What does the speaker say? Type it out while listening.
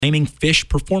Flaming Fish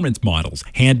performance models,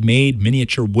 handmade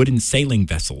miniature wooden sailing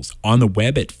vessels, on the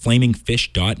web at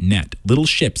flamingfish.net. Little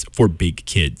ships for big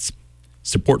kids.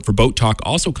 Support for Boat Talk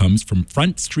also comes from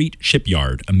Front Street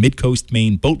Shipyard, a Mid-Coast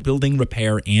Maine boat building,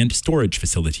 repair, and storage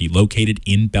facility located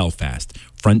in Belfast.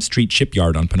 Front Street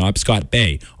Shipyard on Penobscot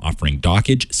Bay, offering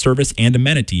dockage, service, and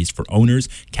amenities for owners,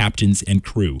 captains, and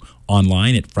crew.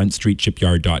 Online at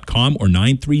frontstreetshipyard.com or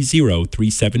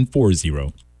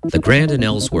 930-3740. The Grand and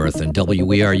Ellsworth and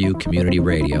WERU Community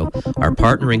Radio are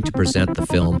partnering to present the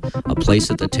film A Place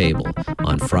at the Table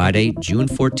on Friday, June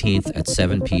 14th at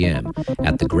 7 p.m.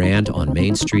 at the Grand on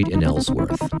Main Street in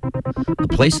Ellsworth. A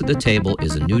Place at the Table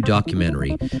is a new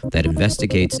documentary that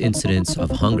investigates incidents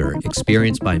of hunger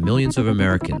experienced by millions of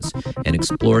Americans and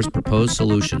explores proposed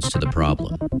solutions to the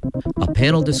problem. A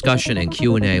panel discussion and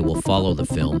Q&A will follow the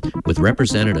film with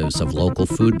representatives of local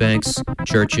food banks,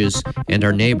 churches, and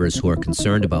our neighbors who are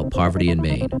concerned about poverty in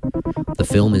Maine. The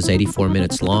film is 84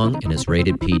 minutes long and is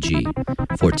rated PG.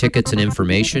 For tickets and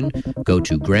information, go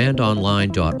to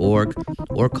grandonline.org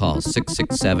or call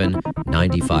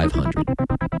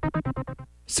 667-9500.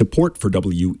 Support for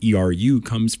WERU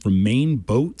comes from Maine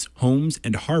Boats, Homes,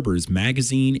 and Harbors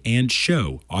magazine and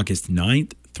show, August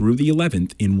 9th through the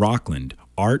 11th in Rockland.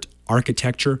 Art,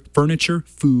 architecture, furniture,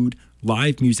 food,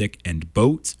 live music, and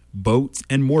boats,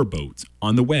 and more boats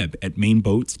on the web at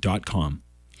mainboats.com.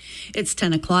 It's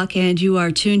 10 o'clock and you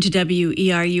are tuned to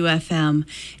WERU-FM,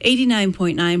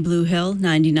 89.9 Blue Hill,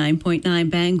 99.9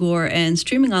 Bangor, and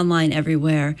streaming online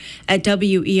everywhere at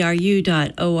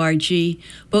weru.org.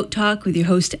 Boat Talk with your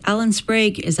host Alan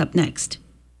Sprague is up next.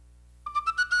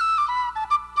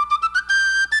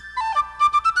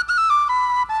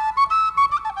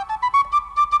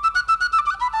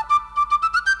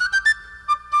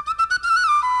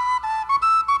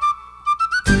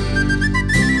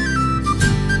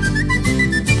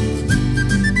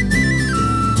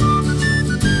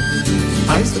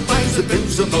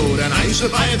 I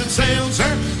survive and sails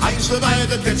her. I survive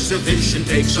the catch the fish and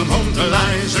take some home to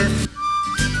Lizer.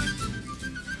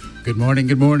 Good morning,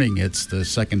 good morning. It's the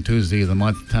second Tuesday of the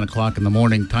month, 10 o'clock in the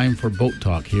morning. Time for Boat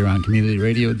Talk here on Community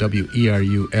Radio,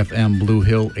 WERU-FM, Blue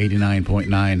Hill, 89.9,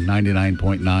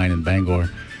 99.9 in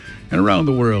Bangor, and around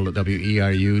the world at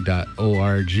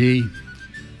weru.org.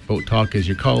 Boat Talk is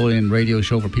your call-in radio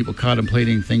show for people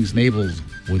contemplating things naval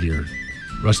with your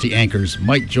rusty anchors,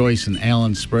 Mike Joyce and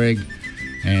Alan Sprague.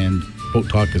 And Boat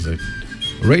Talk is a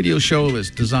radio show that's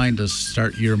designed to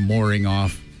start your mooring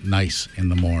off nice in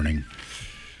the morning.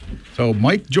 So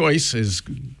Mike Joyce is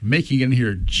making it in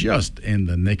here just in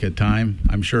the nick of time.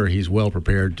 I'm sure he's well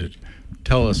prepared to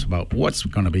tell us about what's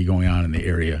going to be going on in the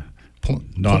area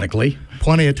nautically.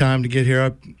 Plenty of time to get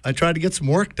here. I tried to get some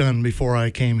work done before I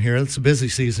came here. It's a busy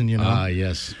season, you know. Ah,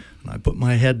 yes. I put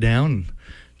my head down and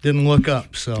didn't look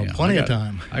up, so yeah, plenty of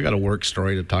time. I got a work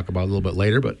story to talk about a little bit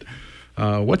later, but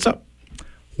what's up?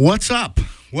 What's up?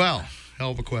 Well,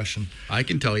 hell of a question. I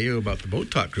can tell you about the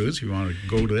Boat Talk cruise. You want to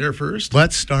go to there first?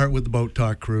 Let's start with the Boat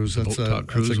Talk cruise. That's a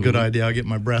good idea. I'll get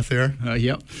my breath there.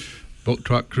 Yep. Boat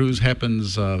Talk cruise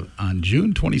happens on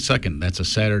June 22nd. That's a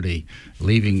Saturday,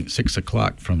 leaving 6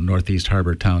 o'clock from Northeast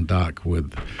Harbor Town Dock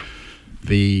with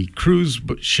the cruise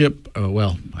ship,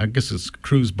 I guess it's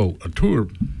cruise boat, a tour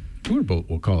boat,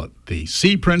 we'll call it, the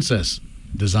Sea Princess,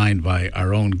 designed by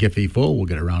our own Giffy Full. We'll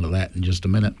get around to that in just a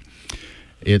minute.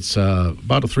 It's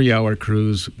about a 3-hour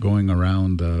cruise going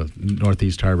around the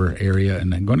Northeast Harbor area,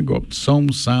 and I'm going to go up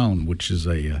Somes Sound, which is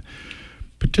a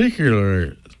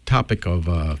particular topic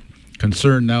of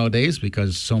concern nowadays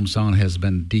because Somes Sound has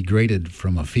been degraded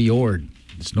from a fjord.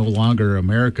 It's no longer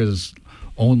America's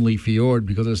only fjord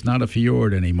because it's not a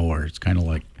fjord anymore. It's kind of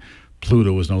like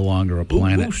Pluto is no longer a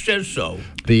planet. Who says so?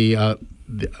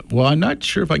 Well, I'm not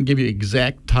sure if I can give you an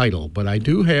exact title, but I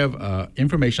do have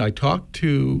information. I talked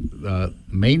to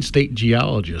Maine State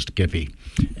geologist Giffy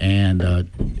and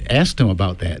asked him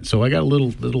about that. So I got a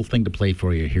little thing to play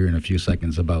for you here in a few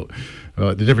seconds about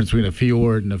the difference between a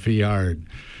fjord and a fjord.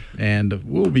 And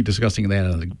we'll be discussing that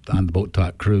on the Boat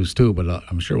Talk cruise too, but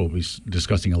I'm sure we'll be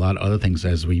discussing a lot of other things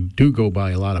as we do go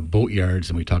by a lot of boat yards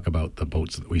and we talk about the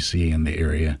boats that we see in the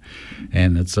area.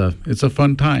 And it's a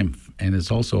fun time. And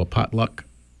it's also a potluck,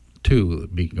 too,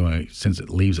 since it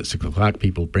leaves at 6 o'clock.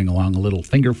 People bring along a little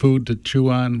finger food to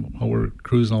chew on while we're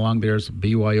cruising along there. It's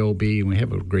BYOB, and we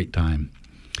have a great time.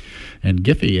 And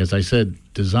Giffy, as I said,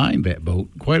 designed that boat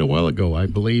quite a while ago. I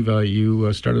believe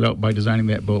you started out by designing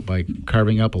that boat by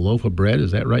carving up a loaf of bread.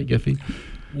 Is that right, Giffy?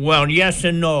 Well, yes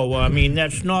and no. I mean,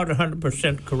 that's not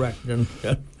 100% correct, and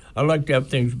I like to have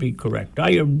things be correct.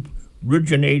 I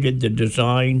originated the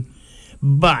design,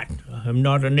 but I'm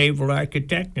not a naval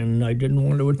architect, and I didn't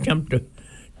want to attempt to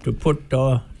to put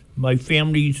my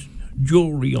family's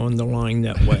jewelry on the line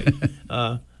that way.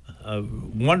 A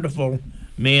wonderful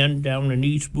man down in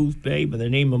East Booth Bay by the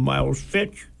name of Miles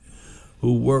Fitch,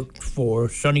 who worked for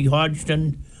Sonny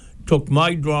Hodgson, took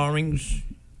my drawings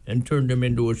and turned them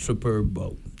into a superb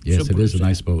boat. Yes, it is a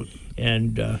nice boat.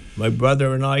 And my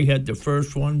brother and I had the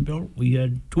first one built. We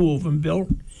had 2 of them built.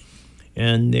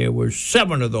 And there were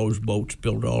 7 of those boats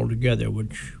built all together,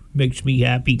 which makes me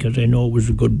happy because I know it was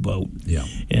a good boat. Yeah.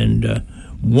 And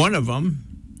one of them,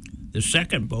 the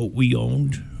second boat we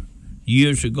owned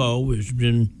years ago, has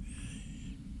been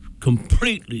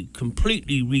completely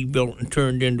rebuilt and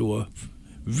turned into a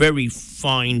very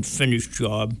fine finished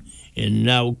job, and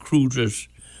now cruises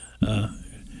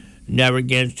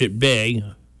Narragansett Bay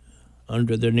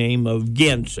under the name of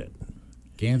Gansett.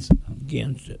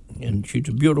 Gansett. And she's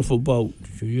a beautiful boat.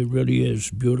 She really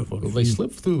is beautiful. Well, they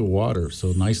slip through the water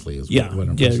so nicely.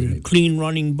 What they're a clean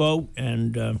running boat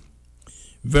and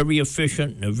very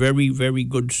efficient and a very, very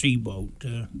good sea boat.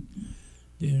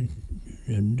 The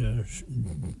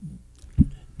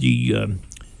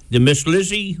Miss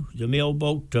Lizzie, the mail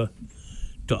boat to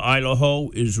Isle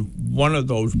Ho, is one of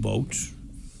those boats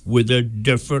with a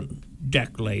different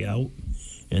deck layout,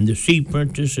 and the Sea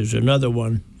Princess is another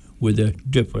one with a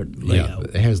different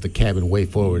layout. Yeah, it has the cabin way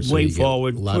forward, so way you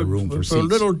forward, get a lot of room for seats. For a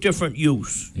little different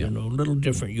use, little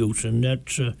different use, and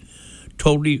that's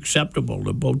totally acceptable.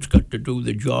 The boat's got to do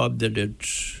the job that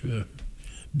it's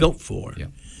built for. Yeah.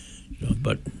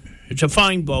 But it's a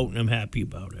fine boat, and I'm happy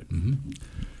about it. Mm-hmm.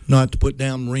 Not to put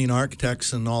down marine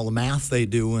architects and all the math they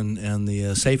do and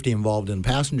the safety involved in a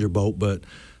passenger boat, but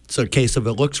it's a case of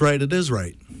it looks right, it is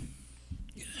right.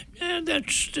 Yeah,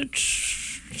 that's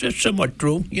somewhat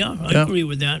true. Yeah, I agree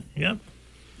with that. Yeah.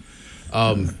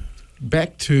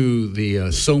 Back to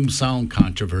the Somme Sound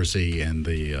controversy and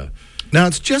the... Now,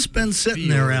 it's just been sitting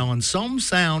there, Alan. Somme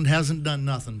Sound hasn't done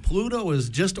nothing. Pluto is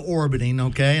just orbiting,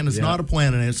 okay, and it's not a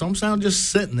planet. Somme Sound just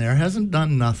sitting there, hasn't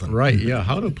done nothing. Right, yeah.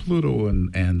 How do Pluto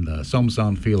and Somme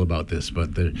Sound feel about this?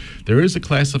 But there is a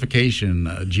classification,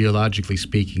 geologically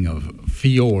speaking, of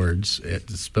fjords.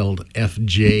 It's spelled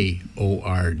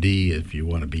F-J-O-R-D, if you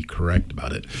want to be correct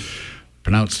about it.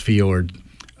 Pronounced fjord,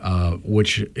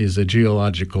 which is a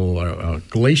geological,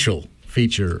 glacial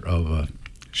feature of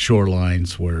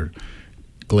shorelines where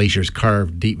glaciers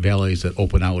carve deep valleys that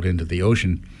open out into the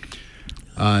ocean.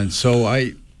 And so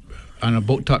on a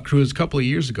boat talk cruise a couple of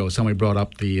years ago, somebody brought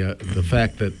up the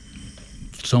fact that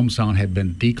Somme Sound had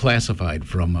been declassified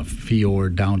from a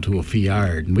fjord down to a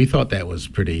fjord, and we thought that was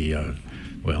pretty,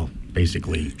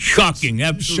 basically shocking,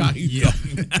 absolutely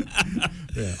shocking.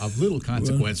 Yeah, of little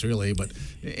consequence, really, but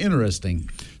interesting.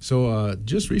 So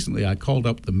just recently, I called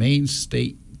up the Maine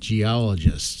State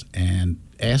geologist and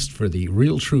asked for the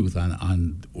real truth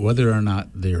on whether or not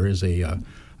there is a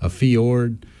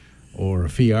fjord or a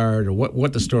fjord or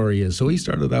what the story is. So he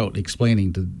started out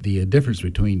explaining the difference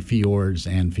between fjords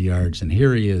and fjords, and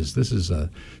here he is. This is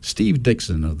Steve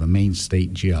Dixon of the Maine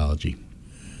State Geology.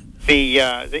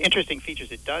 The interesting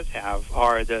features it does have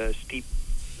are the steep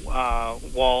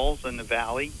walls in the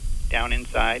valley down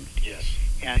inside. Yes.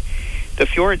 And the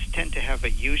fjords tend to have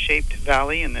a U-shaped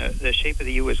valley, and the shape of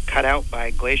the U is cut out by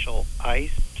glacial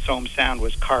ice. Somme Sound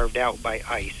was carved out by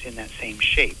ice in that same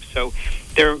shape. So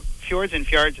their fjords and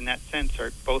fjords in that sense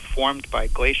are both formed by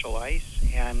glacial ice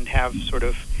and have sort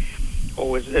of,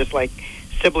 it's like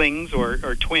siblings or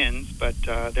twins, but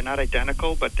they're not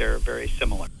identical, but they're very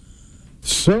similar.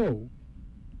 So,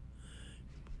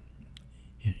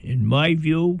 in my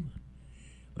view,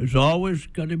 there's always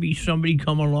going to be somebody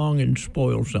come along and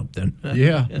spoil something.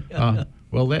 Yeah.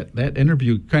 Well, that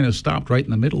interview kind of stopped right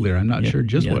in the middle there. I'm not sure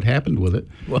just what happened with it.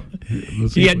 Well,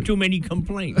 he had too many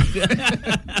complaints.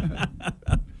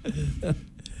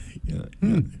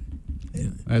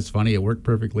 That's funny. It worked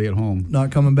perfectly at home.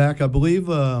 Not coming back, I believe.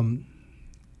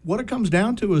 What it comes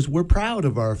down to is we're proud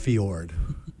of our fjord.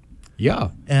 Yeah.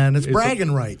 And it's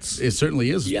bragging rights. It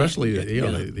certainly is, especially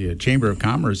the Chamber of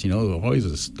Commerce, always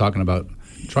is talking about,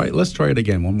 let's try it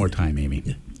again one more time,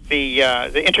 Amy.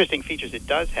 The interesting features it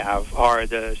does have are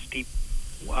the steep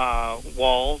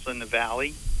walls in the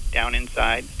valley down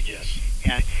inside. Yes.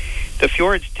 And the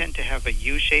fjords tend to have a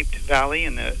U-shaped valley,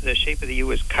 and the shape of the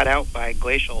U is cut out by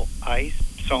glacial ice.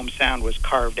 Somme Sound was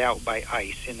carved out by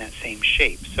ice in that same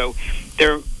shape. So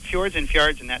their fjords and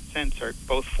fjords in that sense are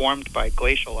both formed by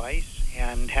glacial ice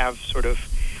and have sort of,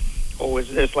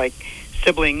 it's like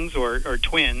siblings or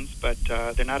twins, but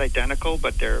they're not identical,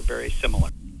 but they're very similar.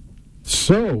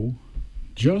 So,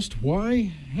 just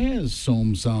why has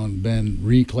Somme Sound been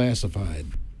reclassified?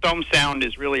 Somme Sound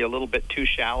is really a little bit too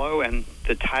shallow, and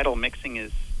the tidal mixing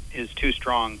is is too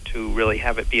strong to really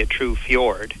have it be a true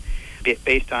fjord.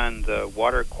 Based on the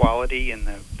water quality and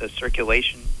the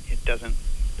circulation, it doesn't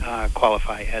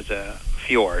qualify as a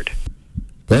fjord.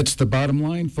 That's the bottom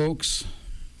line, folks.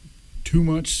 Too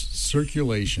much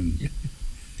circulation.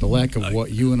 The lack of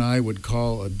what you and I would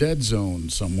call a dead zone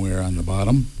somewhere on the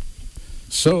bottom.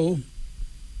 So,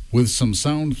 with some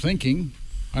sound thinking,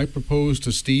 I propose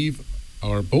to Steve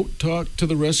our Boat Talk to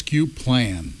the Rescue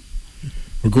plan.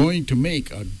 We're going to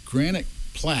make a granite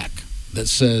plaque that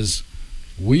says,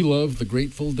 "We love the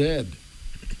Grateful Dead."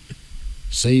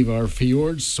 Save Our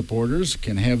Fjords supporters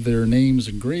can have their names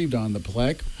engraved on the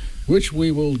plaque, which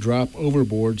we will drop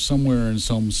overboard somewhere in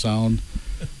some sound,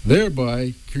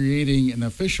 thereby creating an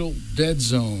official dead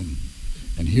zone.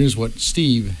 And here's what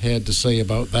Steve had to say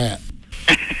about that.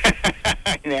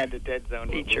 It had a dead zone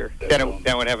feature. Then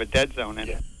would have a dead zone in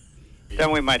it.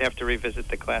 Then we might have to revisit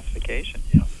the classification.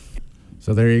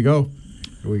 So there you go.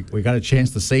 We got a chance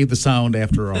to save the sound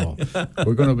after all.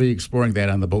 We're going to be exploring that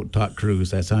on the Boat Talk Cruise.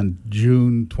 That's on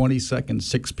June 22nd,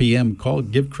 6 p.m.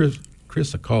 Give Chris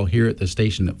a call here at the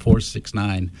station at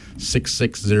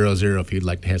 469-6600 if you'd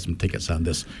like to have some tickets on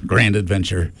this grand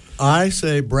adventure. I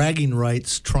say bragging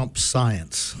rights trump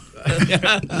science.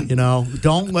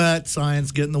 Don't let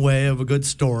science get in the way of a good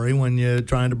story when you're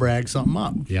trying to brag something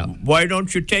up. Yeah. Why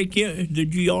don't you take the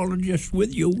geologist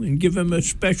with you and give him a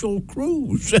special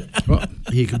cruise? Well,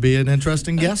 he could be an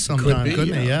interesting guest sometime,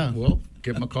 couldn't he? Yeah. Well,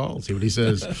 give him a call, see what he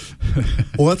says.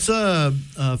 Well, let's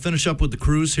finish up with the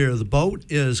cruise here. The boat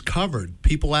is covered.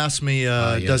 People ask me,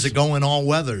 yes. Does it go in all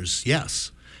weathers?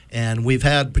 Yes. And we've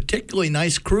had particularly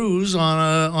nice cruise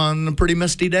on a pretty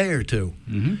misty day or two.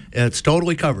 Mm-hmm. It's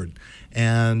totally covered.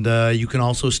 And you can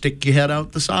also stick your head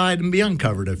out the side and be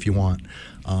uncovered if you want.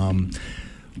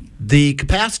 The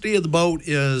capacity of the boat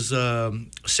is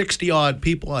 60-odd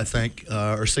people, I think,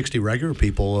 or 60 regular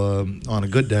people on a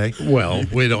good day. Well,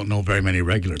 we don't know very many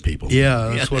regular people.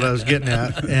 Yeah, that's what I was getting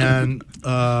at. And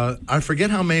I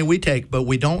forget how many we take, but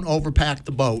we don't overpack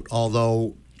the boat,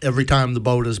 although every time the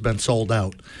boat has been sold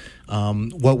out.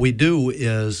 What we do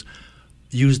is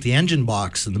use the engine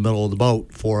box in the middle of the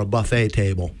boat for a buffet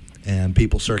table, and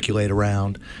people circulate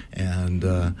around,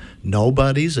 and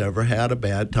nobody's ever had a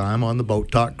bad time on the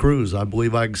Boat Talk Cruise. I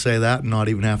believe I can say that and not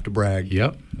even have to brag.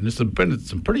 Yep, and there's some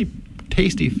pretty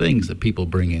tasty things that people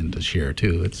bring in to share,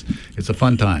 too. It's a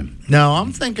fun time. Now,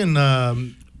 I'm thinking,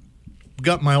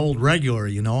 got my old regular,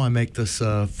 I make this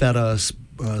feta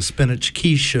spinach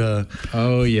quiche.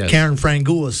 Oh, yes. Karen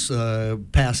Frangoulis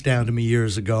passed down to me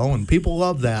years ago, and people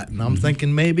love that. And I'm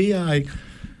thinking maybe I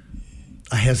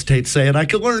hesitate to say it. I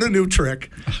could learn a new trick,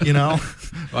 Well,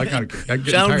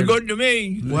 Sounds good to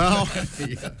me. Well,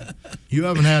 you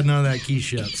haven't had none of that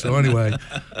quiche yet. So anyway,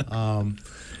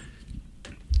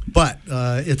 but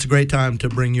it's a great time to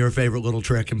bring your favorite little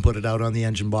trick and put it out on the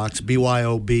engine box.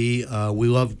 BYOB. We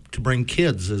love to bring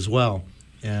kids as well,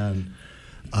 and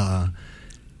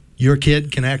your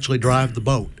kid can actually drive the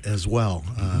boat as well.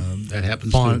 That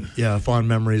happens too. Yeah, fond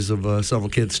memories of several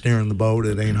kids steering the boat.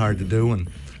 It ain't hard to do, and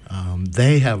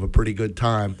they have a pretty good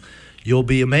time. You'll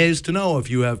be amazed to know if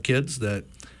you have kids that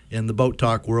in the Boat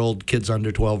Talk world, kids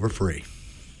under 12 are free.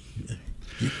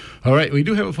 All right, we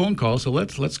do have a phone call, so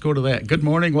let's go to that. Good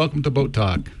morning, welcome to Boat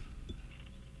Talk.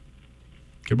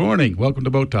 Good morning, welcome to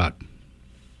Boat Talk.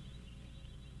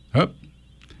 Oh,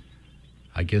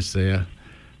 I guess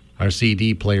our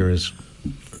CD player is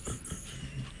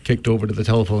kicked over to the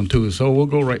telephone too, so we'll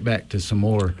go right back to some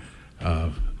more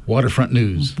waterfront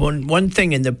news. One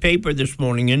thing in the paper this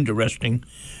morning, interesting,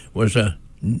 was I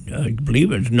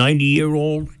believe it's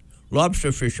 90-year-old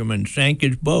lobster fisherman sank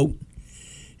his boat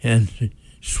and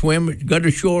got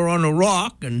ashore on a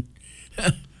rock, and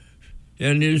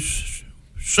his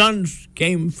sons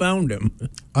came and found him.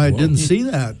 I didn't see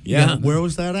that. Yeah. Where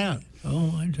was that at?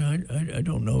 Oh, I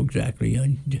don't know exactly.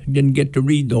 I didn't get to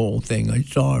read the whole thing. I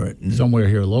saw it. Somewhere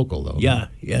here local, though. Yeah,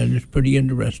 it's pretty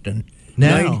interesting.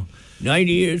 Now,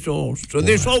 90 years old, so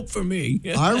there's hope for me.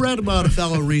 I read about a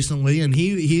fellow recently, and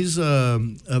he's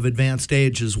of advanced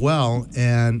age as well,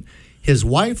 and his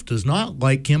wife does not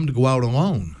like him to go out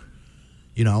alone.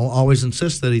 Always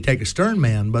insists that he take a stern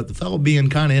man, but the fellow being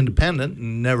kind of independent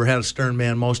and never had a stern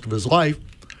man most of his life,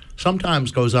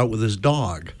 sometimes goes out with his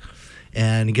dog,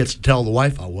 and he gets to tell the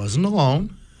wife, I wasn't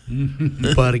alone.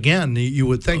 But again, you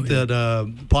would think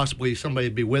that possibly somebody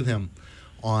would be with him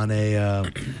on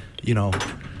a,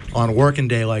 on a working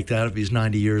day like that if he's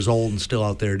 90 years old and still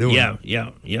out there doing it.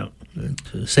 Yeah.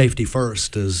 Safety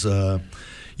first is,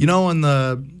 and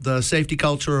the safety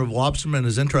culture of lobstermen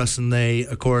is interesting. They,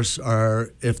 of course,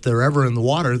 are, if they're ever in the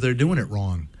water, they're doing it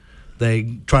wrong.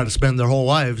 they try to spend their whole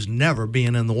lives never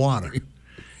being in the water.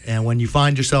 And when you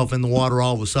find yourself in the water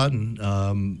all of a sudden,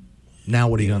 now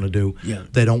what are you going to do? Yeah.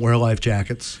 They don't wear life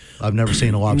jackets. I've never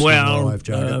seen a lobster wear a life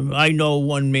jacket. I know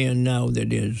one man now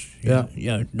that is.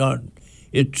 Yeah. Not.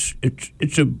 It's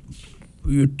a,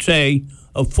 you'd say,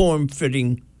 a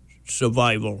form-fitting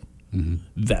survival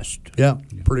vest. Yeah,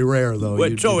 pretty rare though.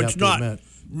 But, you'd so have it's to not admit.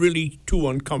 really too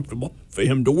uncomfortable for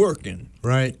him to work in.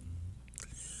 Right.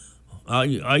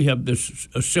 I have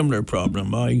a similar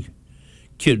problem. My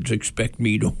kids expect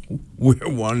me to wear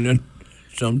one, and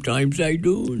sometimes I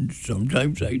do, and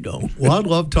sometimes I don't. Well, I'd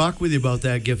love to talk with you about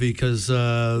that, Giffy, because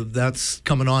that's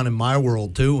coming on in my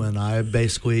world too, and I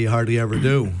basically hardly ever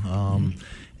do.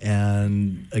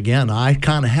 And again, I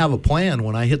kind of have a plan.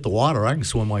 When I hit the water, I can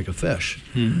swim like a fish.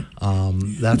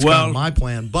 That's kind of my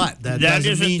plan, but that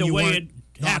doesn't isn't mean the you way weren't it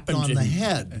knocked happens on the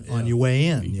head on your way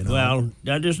in. You know? Well,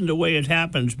 that isn't the way it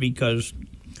happens, because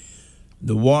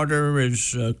the water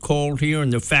is cold here,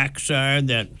 and the facts are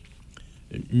that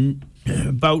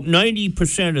about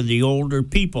 90% of the older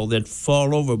people that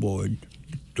fall overboard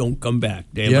don't come back.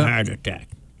 They have a heart attack.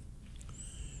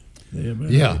 They have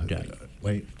a heart attack.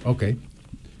 Wait. Okay.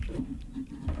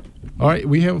 All right,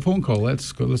 we have a phone call.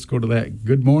 Let's go to that.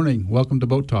 Good morning. Welcome to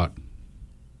Boat Talk.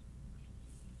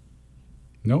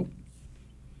 Nope.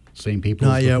 Same people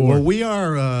as before. Well, we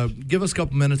are, give us a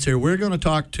couple minutes here. We're going to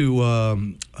talk to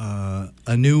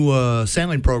a new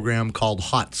sailing program called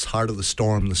HOTS, Heart of the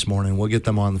Storm, this morning. We'll get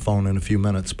them on the phone in a few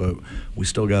minutes, but we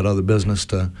still got other business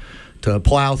to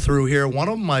plow through here. One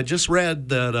of them, I just read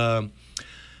that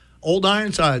Old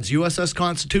Ironsides, USS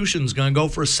Constitution, is going to go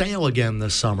for a sail again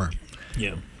this summer.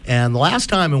 Yeah. And the last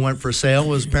time it went for sale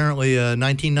was apparently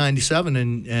 1997,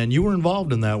 and you were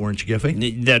involved in that, weren't you,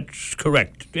 Giffy? That's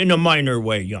correct. In a minor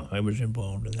way, yeah, I was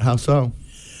involved in that. How so?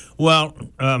 Well,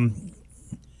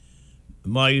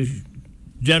 my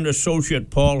then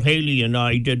associate Paul Haley and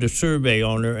I did a survey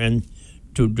on her and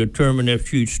to determine if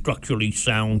she's structurally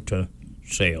sound to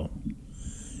sail.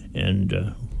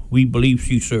 And we believe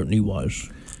she certainly was.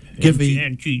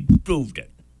 And she proved it.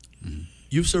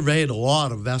 You've surveyed a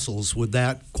lot of vessels. Would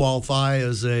that qualify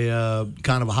as a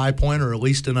kind of a high point, or at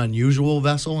least an unusual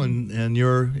vessel in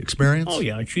your experience? Oh,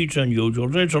 yeah, she's unusual.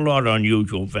 There's a lot of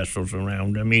unusual vessels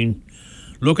around. I mean,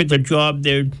 look at the job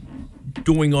they're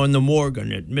doing on the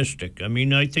Morgan at Mystic. I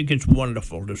mean, I think it's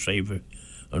wonderful to save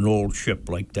an old ship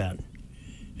like that.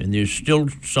 And there's still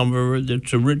some of her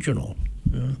that's original.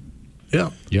 Yeah.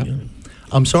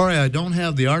 I'm sorry I don't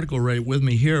have the article right with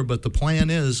me here, but the plan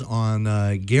is on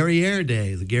Guerrière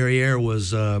Day. The Guerrière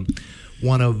was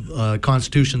one of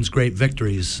Constitution's great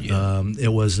victories. Yeah. It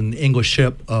was an English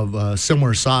ship of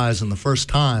similar size, and the first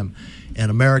time an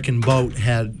American boat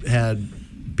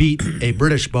had beat a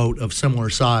British boat of similar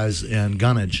size and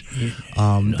gunnage.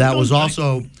 That was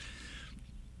also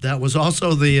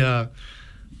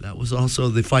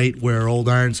the fight where Old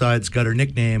Ironsides got her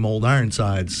nickname Old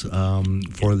Ironsides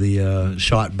for the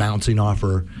shot bouncing off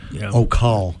her oak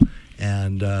hull.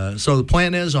 And so the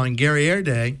plan is on Guerrière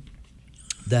Day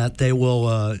that they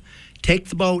will take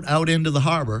the boat out into the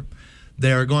harbor.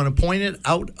 They are going to point it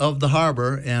out of the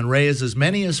harbor and raise as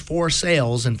many as 4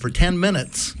 sails, and for 10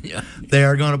 minutes they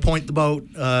are going to point the boat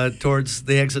towards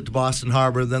the exit to Boston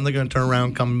Harbor. Then they're going to turn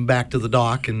around, come back to the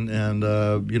dock, and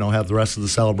have the rest of the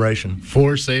celebration.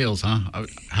 4 sails, huh?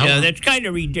 That's kind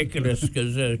of ridiculous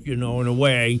because, in a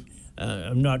way,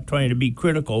 I'm not trying to be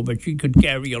critical, but she could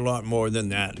carry a lot more than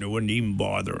that, and it wouldn't even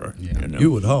bother her. Yeah. You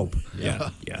would hope.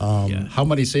 Yeah. How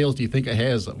many sails do you think it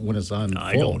has when it's on full?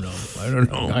 I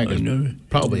don't know.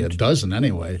 Probably a dozen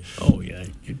anyway. Oh, yeah.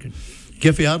 You could.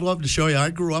 Giffy, I'd love to show you. I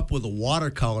grew up with a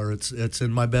watercolor. It's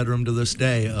in my bedroom to this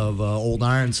day of Old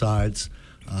Ironsides,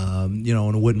 in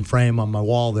a wooden frame on my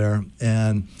wall there.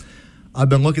 And I've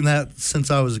been looking at that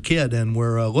since I was a kid, and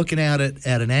we're looking at it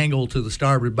at an angle to the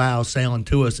starboard bow sailing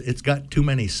to us. It's got too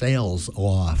many sails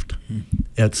aloft.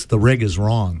 The rig is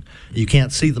wrong. You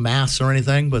can't see the masts or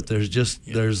anything, but there's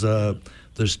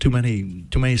too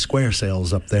many square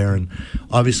sails up there. And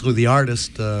obviously the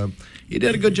artist, he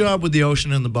did a good job with the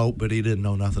ocean and the boat, but he didn't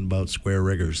know nothing about square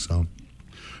riggers. So,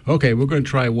 okay, we're going to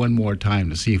try one more time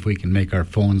to see if we can make our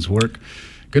phones work.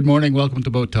 Good morning. Welcome to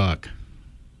Boat Talk.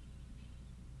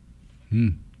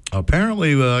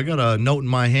 Apparently, I got a note in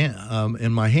my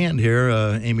hand here.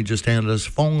 Amy just handed us.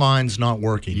 Phone line's not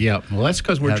working. Yeah, well, that's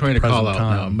because we're trying to call out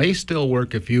now. It may still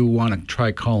work if you want to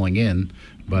try calling in,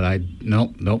 but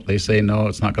nope. They say no,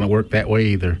 it's not going to work that way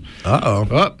either. Uh-oh.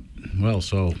 Oh, Well,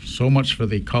 so much for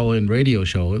the call-in radio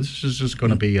show. This is just going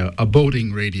to be a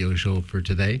boating radio show for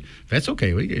today. That's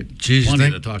okay. We get plenty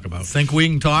to talk about. Think we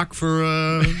can talk for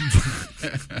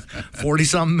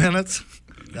 40-something minutes?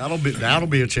 That'll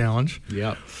be a challenge.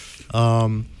 Yep.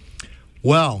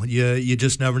 Well, you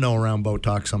just never know around Boat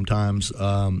Talk sometimes.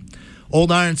 Old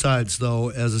Ironsides, though,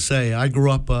 as I say, I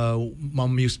grew up,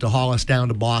 Mom used to haul us down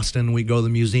to Boston. We'd go to the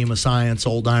Museum of Science,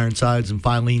 Old Ironsides, and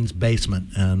Filene's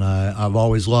basement. And I've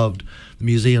always loved the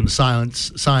Museum of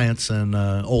Science and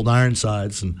Old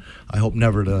Ironsides, and I hope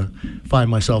never to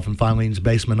find myself in Filene's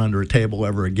basement under a table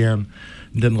ever again.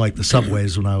 Didn't like the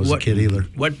subways when I was a kid either.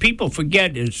 What people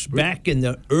forget is back in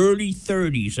the early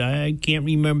 30s, I can't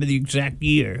remember the exact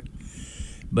year,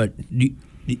 but the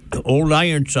Old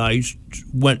Ironsides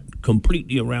went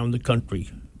completely around the country.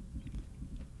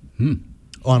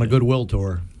 On a goodwill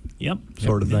tour. Yep.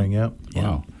 Sort of thing, yep.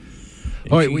 Wow.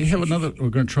 All right, we have another. We're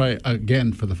going to try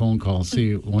again for the phone call.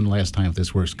 See one last time if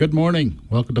this works. Good morning.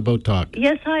 Welcome to Boat Talk.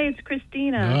 Yes, hi, it's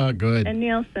Christina. Ah, good. And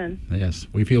Nielsen. Yes,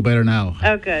 we feel better now.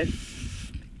 Oh, good.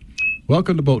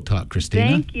 Welcome to Boat Talk, Christina.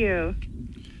 Thank you.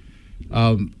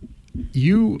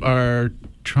 You are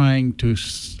trying to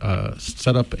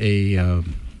set up a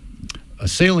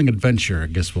sailing adventure, I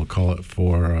guess we'll call it,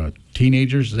 for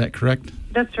teenagers. Is that correct?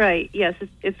 That's right. Yes,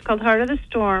 it's called Heart of the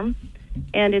Storm,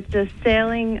 and it's a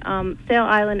sail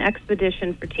island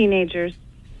expedition for teenagers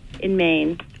in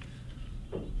Maine.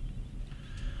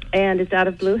 And it's out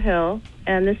of Blue Hill,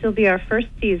 and this will be our first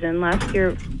season.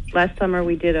 Last summer,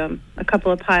 we did a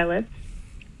couple of pilots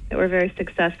that were very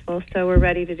successful, so we're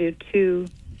ready to do 2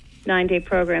 9-day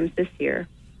programs this year.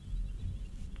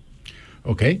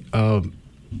 Okay.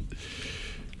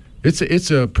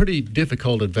 It's a pretty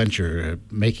difficult adventure,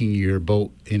 making your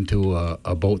boat into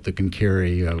a boat that can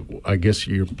carry, I guess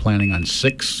you're planning on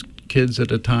 6 kids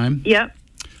at a time? Yep.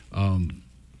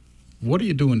 What are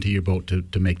you doing to your boat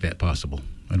to make that possible?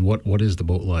 And what is the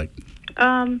boat like?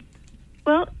 Well,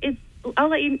 I'll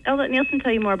let Nielsen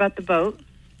tell you more about the boat.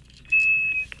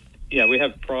 Yeah, we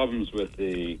have problems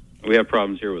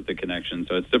here with the connection,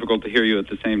 so it's difficult to hear you at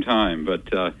the same time.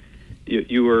 But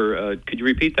you were, could you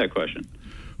repeat that question?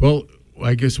 Well,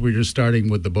 I guess we're just starting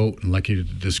with the boat, and I'd like you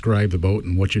to describe the boat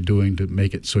and what you're doing to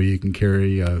make it so you can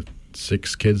carry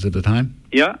 6 kids at a time.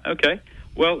 Yeah. Okay.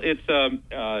 Well, it's a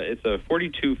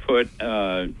 42-foot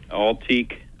all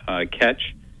teak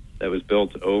ketch that was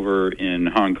built over in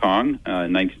Hong Kong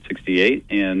in 1968,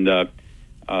 and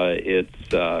it's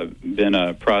been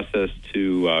a process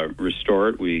to restore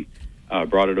it. We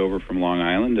brought it over from Long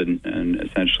Island and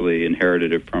essentially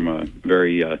inherited it from a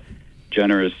very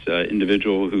generous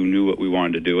individual who knew what we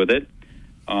wanted to do with it.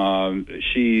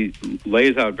 She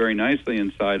lays out very nicely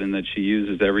inside in that she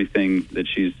uses everything that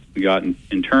she's gotten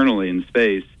internally in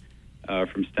space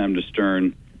from stem to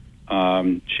stern.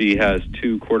 She has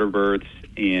 2 quarter berths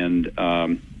and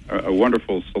a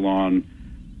wonderful salon,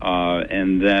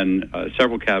 and then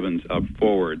several cabins up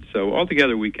forward. So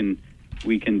altogether, we can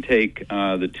take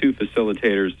the 2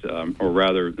 facilitators, or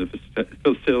rather, the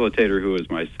facilitator who is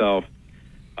myself,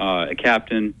 a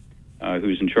captain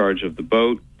who's in charge of the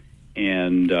boat,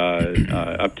 and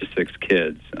up to 6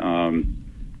 kids.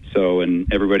 And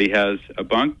everybody has a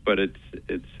bunk, but it's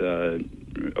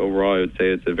overall, I would say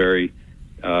it's a very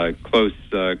close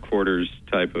quarters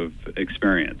type of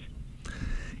experience.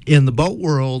 In the boat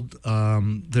world,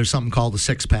 there's something called the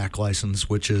 6-pack license,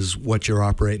 which is what you're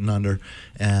operating under.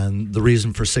 And the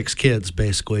reason for 6 kids,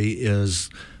 basically, is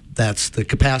that's the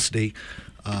capacity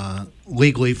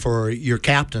legally for your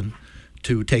captain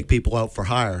to take people out for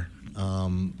hire.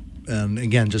 And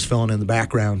again, just filling in the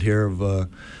background here of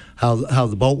how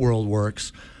the boat world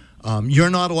works. You're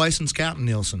not a licensed captain,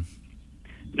 Nielsen.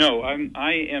 No,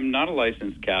 I am not a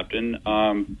licensed captain.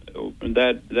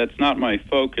 That's not my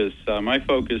focus. My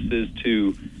focus is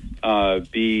to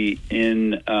be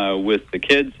in with the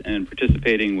kids and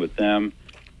participating with them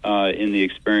in the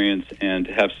experience, and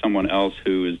to have someone else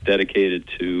who is dedicated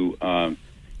to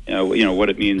what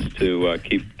it means to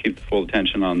keep the full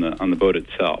attention on the boat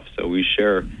itself. So we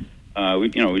share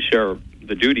we share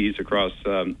the duties across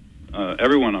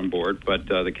everyone on board, but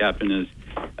the captain is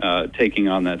taking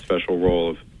on that special role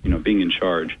of being in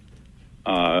charge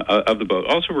of the boat.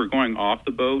 Also, we're going off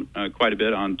the boat quite a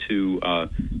bit onto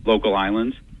local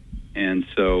islands, and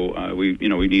so we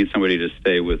need somebody to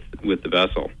stay with the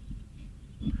vessel.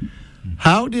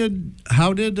 How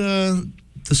did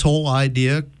this whole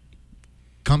idea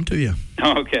come to you?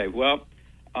 Okay, well,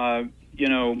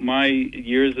 my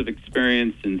years of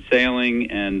experience in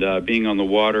sailing and being on the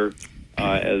water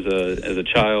as a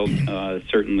child,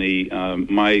 certainly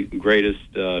my greatest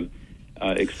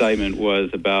excitement was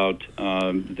about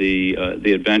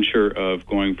the adventure of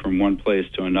going from one place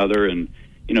to another, and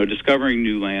discovering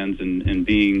new lands and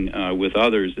being with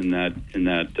others in that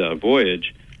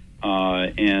voyage,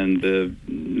 and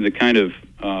the kind of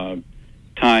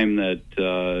time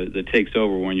that takes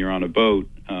over when you're on a boat.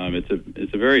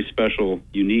 It's a very special,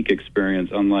 unique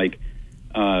experience, unlike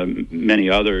many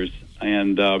others,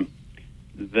 and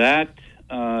that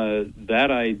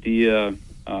idea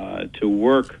to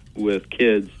work with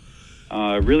kids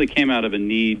really came out of a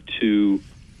need to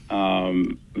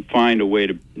find a way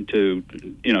to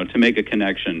make a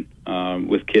connection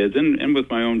with kids and with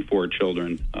my own 4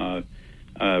 children,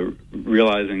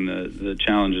 realizing the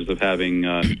challenges of having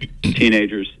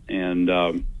teenagers and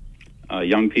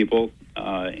young people,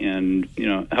 and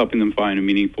helping them find a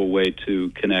meaningful way to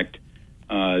connect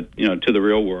to the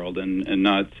real world, and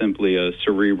not simply a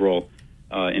cerebral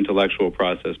intellectual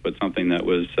process, but something that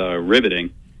was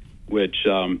riveting,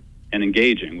 and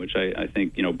engaging, which I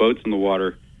think boats in the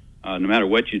water, no matter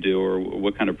what you do or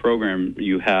what kind of program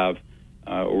you have,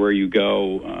 or where you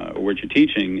go, or what you're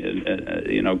teaching,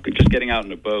 just getting out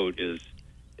in a boat is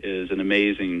an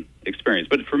amazing experience.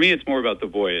 But for me, it's more about the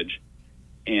voyage,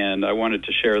 and I wanted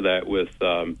to share that with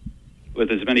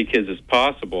as many kids as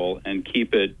possible and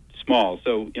keep it small.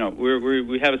 So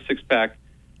we have a 6-pack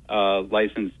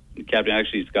licensed captain.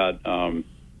 Actually, he's got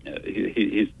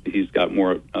he's got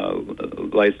more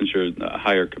licensure,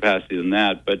 higher capacity than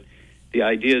that. But the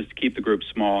idea is to keep the group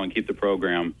small and keep the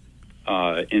program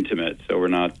intimate. So we're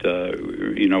not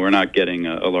getting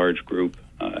a large group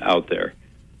out there.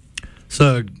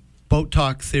 So boat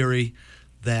talk theory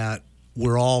that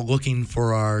we're all looking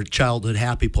for our childhood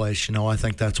happy place. I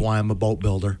think that's why I'm a boat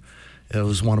builder. It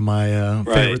was one of my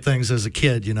favorite things as a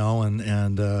kid,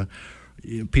 and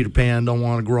Peter Pan don't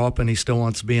want to grow up, and he still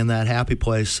wants to be in that happy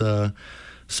place.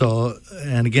 So,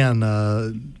 and again,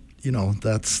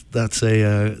 that's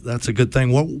a good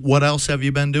thing. What else have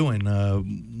you been doing?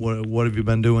 What have you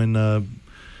been doing up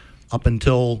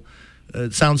until?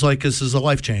 It sounds like this is a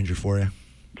life changer for you.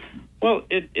 Well,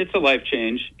 it's a life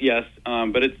change, yes,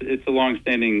 but it's a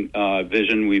long-standing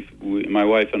vision. My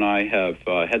wife and I have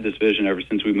had this vision ever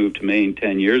since we moved to Maine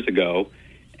 10 years ago,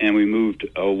 and we moved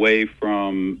away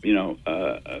from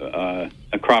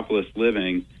acropolis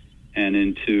living and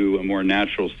into a more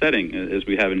natural setting, as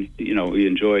we have we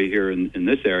enjoy here in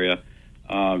this area,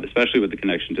 especially with the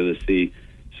connection to the sea.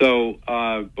 So,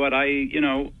 but I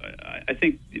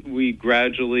think we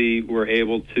gradually were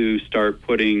able to start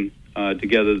putting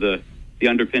together the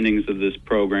underpinnings of this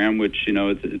program, which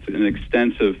it's an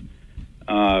extensive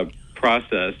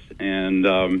process, and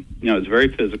it's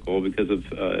very physical because of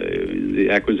the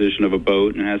acquisition of a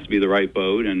boat, and it has to be the right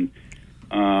boat, and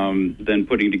then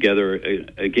putting together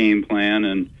a game plan,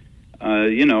 and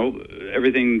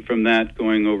everything from that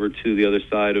going over to the other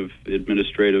side of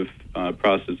administrative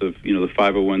process of the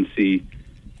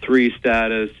 501c3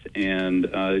 status, and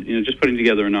just putting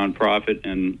together a nonprofit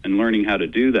and learning how to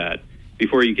do that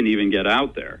before you can even get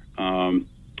out there.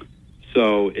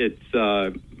 So it's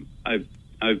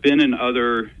I've been in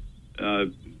other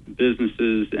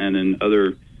businesses and in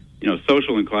other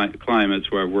social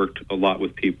climates where I've worked a lot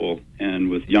with people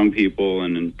and with young people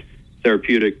and in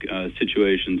therapeutic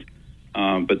situations.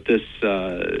 But this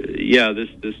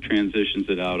transitions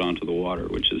it out onto the water,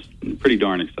 which is pretty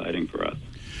darn exciting for us.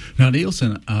 Now,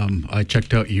 Nielsen, I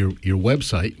checked out your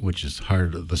website, which is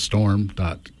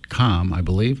heartofthestorm.com, I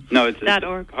believe. No, it's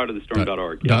 .org.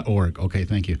 heartofthestorm.org. Yeah. .org. Okay,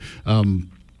 thank you.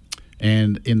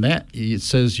 And in that, it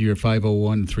says your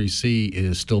 501(c)(3)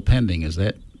 is still pending. Is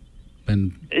that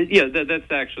been? Yeah,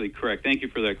 that's actually correct. Thank you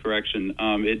for that correction.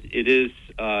 It is.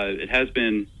 It has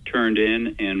been turned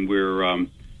in, and we're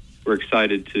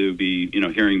excited to be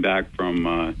hearing back from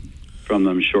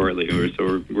them shortly.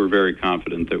 So we're very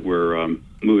confident that we're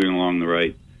moving along the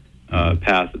right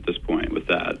path at this point with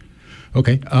that.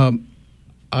 Okay.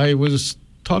 I was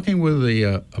talking with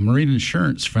a marine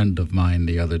insurance friend of mine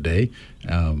the other day,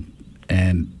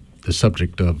 and the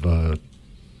subject of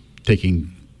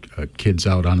taking kids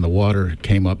out on the water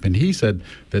came up, and he said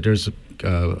that there's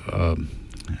an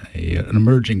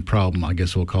emerging problem, I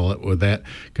guess we'll call it, with that,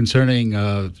 concerning,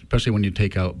 especially when you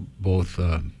take out both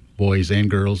boys and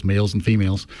girls, males and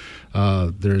females.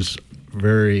 There's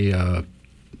very,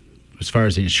 as far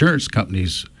as the insurance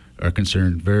companies are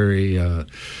concerned, very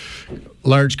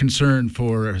large concern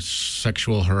for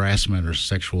sexual harassment or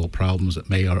sexual problems that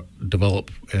may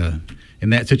develop in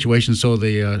that situation. So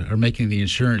they are making the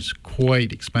insurance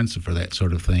quite expensive for that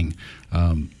sort of thing.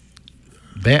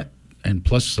 That, and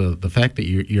plus the fact that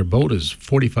your boat is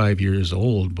 45 years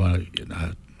old, but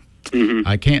Mm-hmm.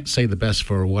 I can't say the best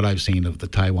for what I've seen of the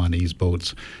Taiwanese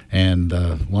boats, and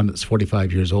one that's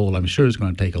 45 years old. I'm sure is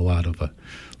going to take a lot of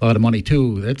money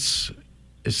too. It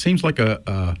seems like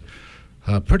a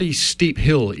pretty steep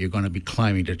hill that you're going to be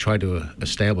climbing to try to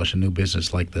establish a new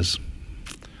business like this.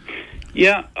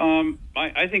 Yeah,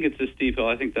 I think it's a steep hill.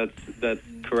 I think that's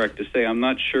correct to say. I'm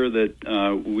not sure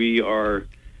that we are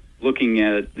looking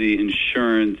at the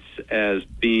insurance as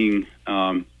being,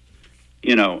 being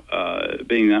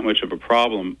that much of a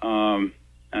problem.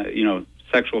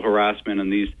 Sexual harassment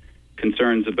and these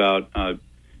concerns about,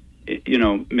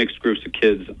 mixed groups of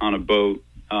kids on a boat.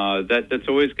 That's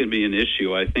always going to be an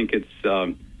issue. I think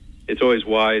it's always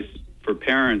wise for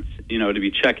parents, to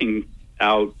be checking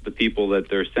out the people that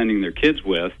they're sending their kids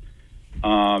with,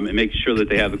 and making sure that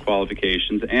they have the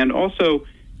qualifications, and also,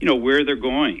 where they're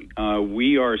going.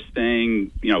 We are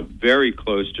staying, very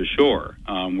close to shore.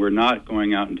 We're not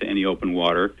going out into any open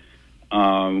water.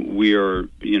 We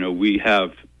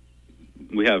have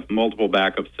multiple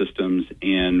backup systems,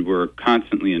 and we're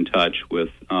constantly in touch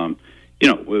with,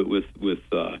 with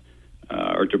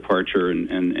our departure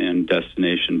and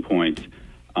destination points.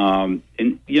 So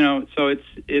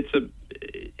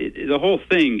the whole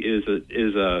thing is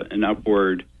an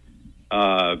upward.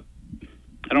 I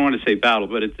don't want to say battle,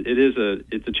 but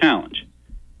it's a challenge,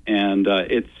 and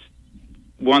it's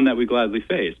one that we gladly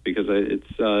face because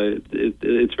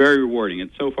it's very rewarding. And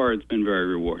so far, it's been very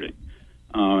rewarding.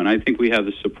 And I think we have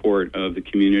the support of the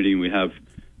community, and we have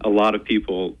a lot of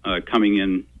people coming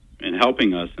in and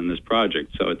helping us in this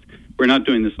project. So we're not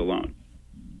doing this alone.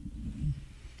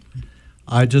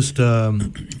 I just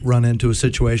run into a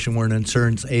situation where an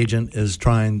insurance agent is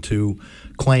trying to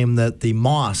claim that the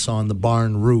moss on the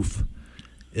barn roof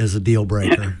is a deal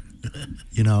breaker,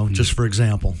 just for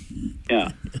example.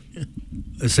 Yeah.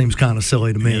 It seems kind of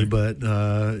silly to me, but,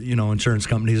 insurance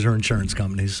companies are insurance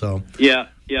companies, so. Yeah.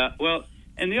 Well,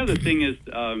 and the other thing is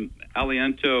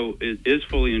Aliento is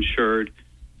fully insured.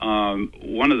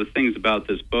 One of the things about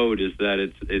this boat is that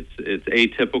it's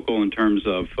atypical in terms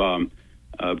of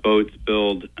boats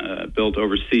built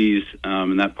overseas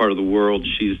in that part of the world.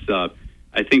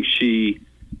 I think she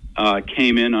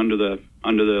came in under the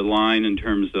line in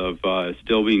terms of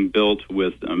still being built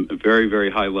with a very,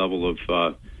 very high level of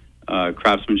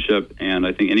craftsmanship, and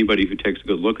I think anybody who takes a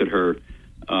good look at her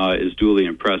is duly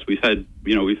impressed. We've had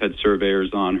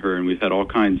surveyors on her, and we've had all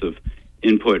kinds of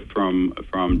input from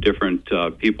different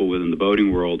people within the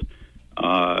boating world,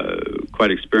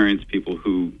 quite experienced people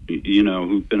who've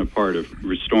been a part of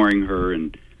restoring her.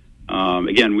 And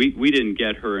again, we didn't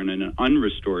get her in an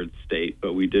unrestored state,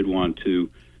 but we did want to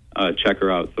check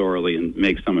her out thoroughly and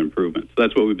make some improvements. So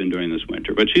that's what we've been doing this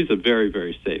winter. But she's a very,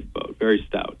 very safe boat, very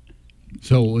stout.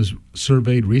 So it was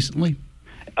surveyed recently?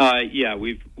 Yeah,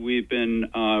 we've been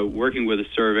working with a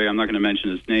survey. I'm not going to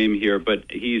mention his name here, but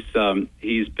he's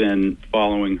been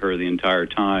following her the entire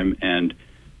time, and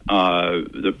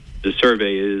the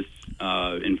survey is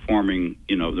informing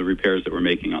the repairs that we're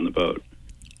making on the boat.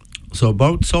 So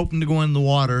boat's hoping to go in the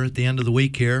water at the end of the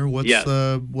week here. What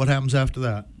happens after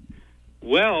that?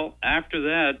 Well, after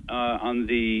that, on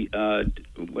the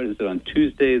on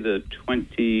Tuesday the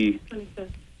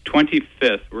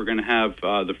 25th, we're going to have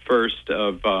the first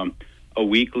of a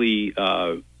weekly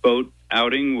boat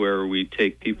outing where we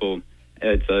take people.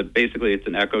 It's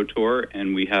an eco tour,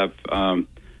 and we have a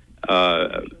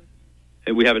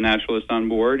naturalist on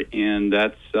board, and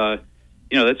that's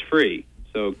free.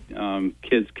 So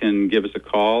kids can give us a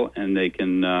call, and they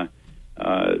can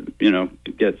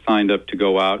get signed up to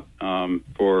go out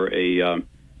for a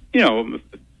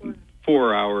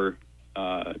 4-hour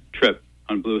trip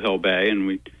on Blue Hill Bay, and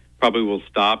we probably will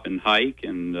stop and hike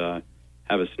and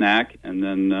have a snack, and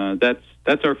then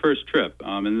that's our first trip.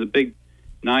 And the big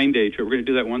 9-day trip, we're going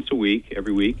to do that once a week,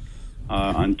 every week,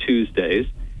 on Tuesdays,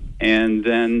 and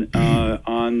then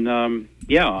on the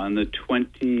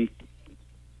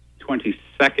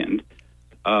 22nd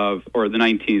or the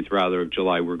 19th rather of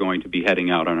July, we're going to be heading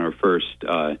out on our first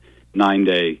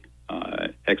 9-day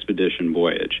expedition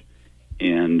voyage,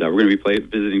 and we're going to be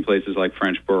visiting places like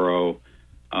Frenchboro.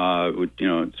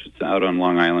 It's out on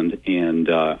Long Island, and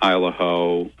Isle of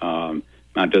Ho,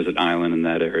 Mount Desert Island in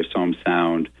that area, Somme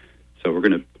Sound. So we're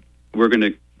gonna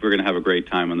have a great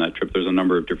time on that trip. There's a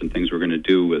number of different things we're going to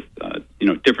do with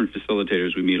different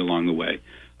facilitators we meet along the way,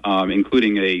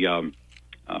 including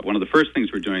one of the first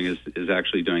things we're doing is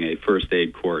actually doing a first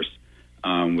aid course,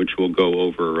 which will go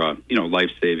over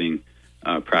life-saving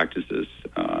practices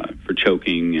for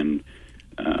choking and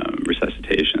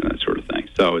resuscitation and that sort of thing.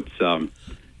 So it's going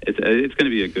to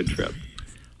be a good trip.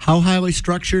 How highly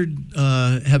structured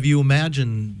have you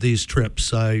imagined these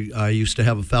trips? I used to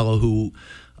have a fellow who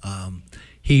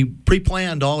he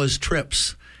pre-planned all his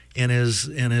trips in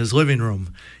his living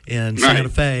room in Santa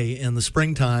Fe in the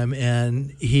springtime,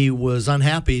 and he was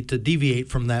unhappy to deviate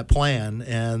from that plan,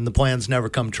 and the plans never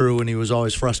come true, and he was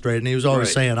always frustrated, and he was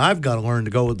always saying, "I've got to learn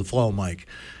to go with the flow, Mike."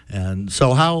 And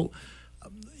so how,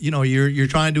 you're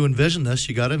trying to envision this,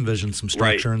 you got to envision some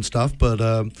structure and stuff, but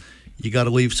you got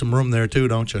to leave some room there too,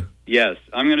 don't you? Yes,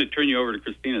 I'm going to turn you over to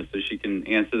Christina so she can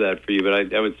answer that for you,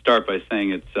 but I would start by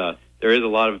saying it's there is a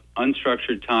lot of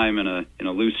unstructured time in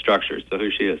a loose structure. So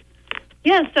here she is.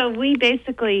 Yeah, so we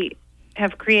basically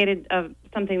have created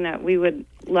something that we would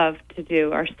love to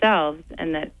do ourselves,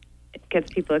 and that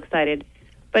gets people excited.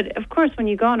 But of course, when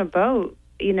you go on a boat,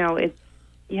 you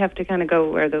have to kind of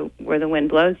go where the wind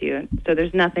blows you. So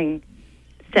there's nothing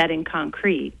set in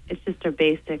concrete. It's just a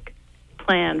basic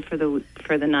plan for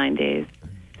the 9 days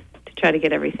to try to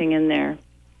get everything in there.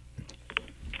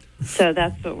 So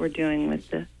that's what we're doing with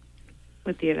the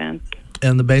event.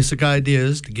 And the basic idea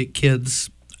is to get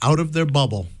kids out of their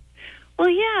bubble. Well,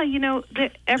 yeah,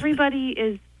 everybody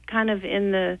is kind of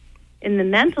in the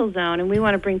mental zone, and we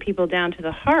want to bring people down to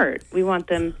the heart. We want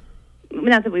them,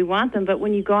 not that we want them, but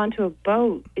when you go onto a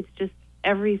boat, it's just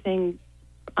everything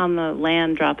on the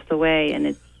land drops away, and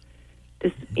it's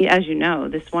this, as you know,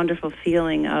 this wonderful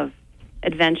feeling of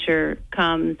adventure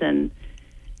comes, and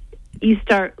you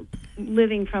start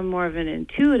living from more of an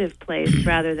intuitive place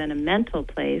rather than a mental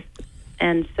place.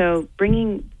 And so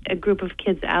bringing a group of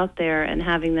kids out there and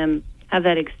having them have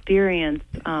that experience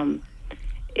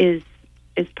is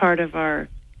part of our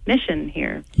mission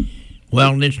here.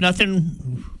 Well, there's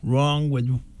nothing wrong with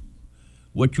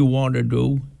what you want to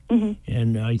do,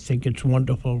 and I think it's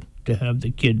wonderful to have the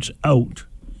kids out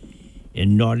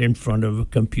and not in front of a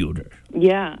computer.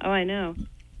 Yeah, I know.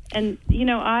 And,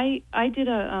 I did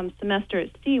a semester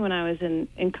at sea when I was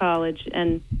in college,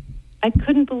 and I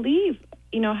couldn't believe,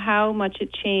 how much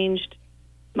it changed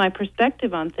my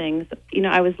perspective on things.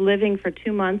 I was living for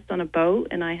 2 months on a boat,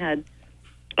 and I had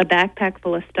a backpack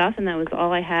full of stuff, and that was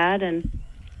all I had, and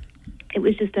it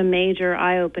was just a major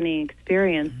eye-opening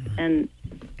experience. And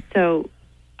so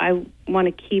I want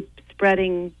to keep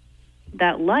spreading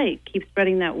that light, keep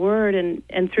spreading that word,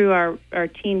 and through our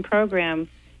teen program,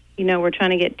 we're trying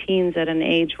to get teens at an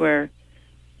age where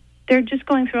they're just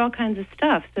going through all kinds of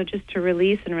stuff. So just to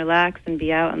release and relax and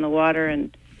be out on the water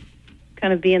and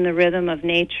kind of be in the rhythm of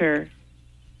nature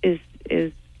is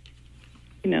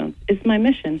my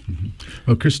mission.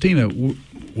 Well, Christina,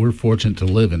 we're fortunate to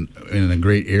live in a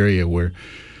great area where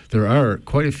there are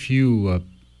quite a few,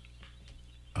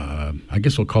 I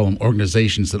guess we'll call them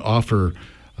organizations that offer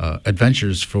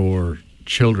adventures for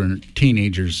children,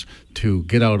 teenagers, to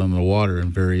get out on the water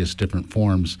in various different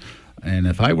forms. And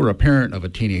if I were a parent of a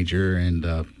teenager and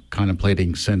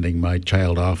contemplating sending my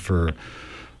child off for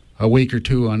a week or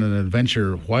two on an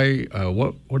adventure, why?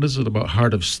 What is it about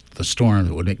Heart of the Storm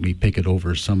that would make me pick it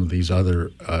over some of these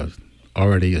other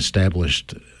already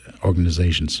established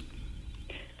organizations?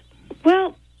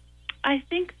 Well, I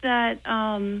think that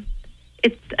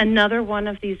it's another one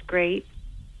of these great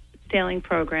sailing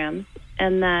programs,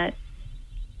 and that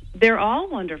they're all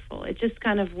wonderful. It just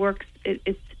kind of works.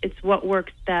 It's what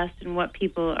works best and what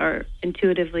people are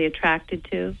intuitively attracted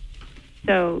to.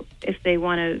 So if they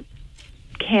want to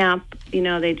camp,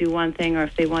 they do one thing, or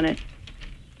if they want to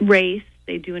race,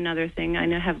 they do another thing. I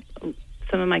know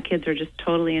some of my kids are just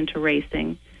totally into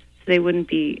racing, so they wouldn't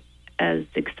be as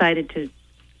excited to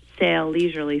sail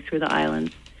leisurely through the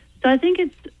islands. So I think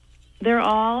they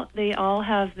all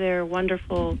have their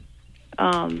wonderful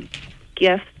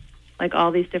gifts, like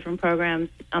all these different programs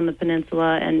on the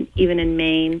peninsula and even in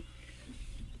Maine.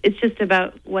 It's just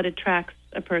about what attracts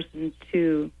a person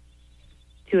to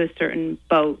a certain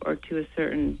boat or to a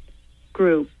certain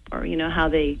group, or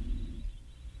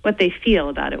what they feel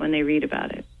about it when they read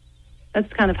about it.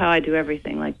 That's kind of how I do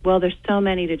everything. Like, well, there's so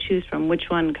many to choose from. Which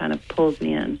one kind of pulls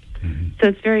me in? Mm-hmm. So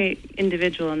it's very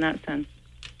individual in that sense.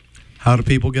 How do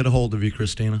people get a hold of you,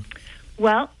 Christina?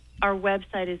 Well, our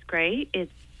website is great.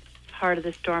 It's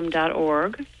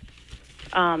heartofthestorm.org.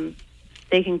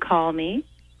 They can call me.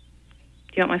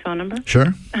 Do you want my phone number?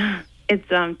 Sure. It's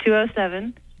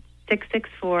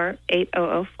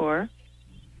 207-664-8004.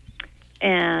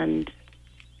 And,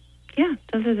 yeah,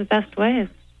 those are the best ways.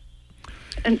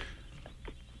 And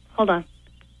hold on.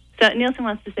 So Nielsen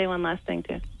wants to say one last thing,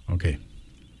 too. Okay.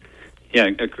 Yeah,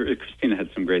 Christina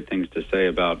had some great things to say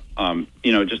about,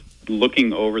 just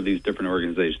looking over these different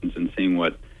organizations and seeing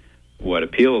what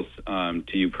appeals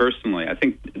to you personally. I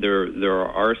think there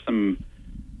are some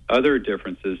other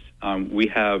differences, we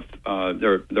have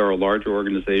there are larger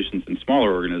organizations and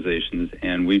smaller organizations,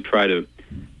 and we try to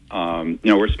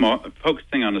we're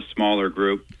focusing on a smaller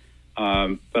group.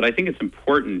 But I think it's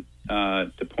important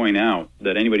to point out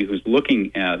that anybody who's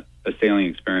looking at a sailing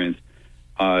experience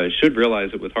should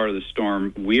realize that with Heart of the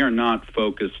Storm, we are not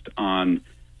focused on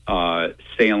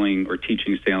sailing or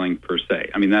teaching sailing per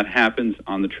se. I mean, that happens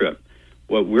on the trip.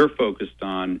 What we're focused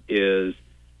on is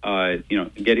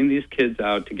getting these kids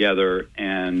out together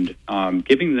and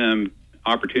giving them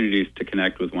opportunities to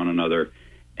connect with one another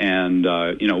and,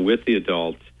 with the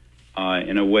adults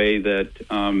in a way that,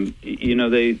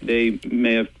 they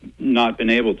may have not been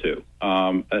able to.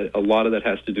 A lot of that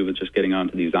has to do with just getting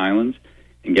onto these islands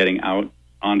and getting out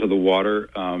onto the water.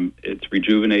 It's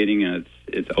rejuvenating and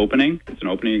it's opening. It's an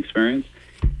opening experience.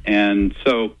 And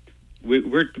so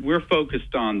we're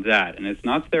focused on that. And it's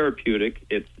not therapeutic.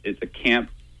 It's a camp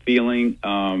feeling.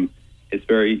 It's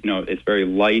very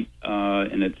light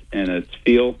in its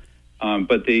feel,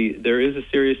 but there is a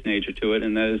serious nature to it,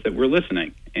 and that is that we're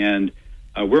listening, and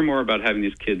we're more about having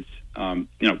these kids, kind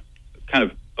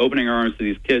of opening our arms to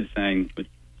these kids, saying,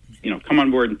 come on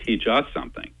board and teach us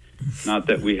something. Not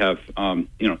that we have,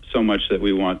 so much that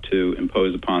we want to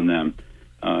impose upon them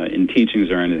in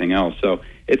teachings or anything else. So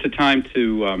it's a time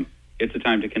to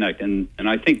connect, and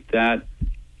I think that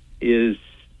is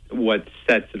what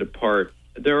sets it apart.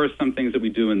 There are some things that we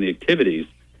do in the activities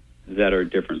that are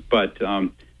different, but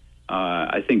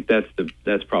I think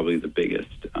that's probably the biggest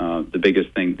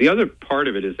thing. The other part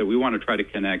of it is that we want to try to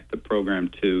connect the program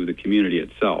to the community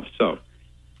itself. So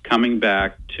coming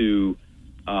back to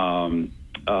hold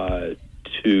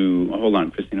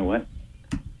on, Christina, what?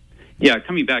 Yeah,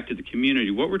 coming back to the community,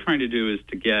 what we're trying to do is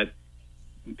to get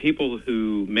people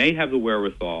who may have the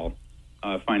wherewithal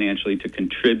financially to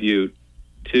contribute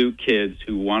to kids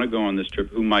who want to go on this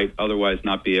trip who might otherwise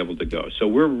not be able to go. So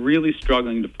we're really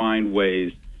struggling to find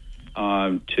ways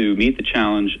to meet the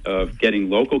challenge of getting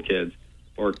local kids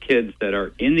or kids that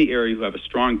are in the area who have a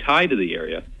strong tie to the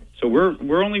area. So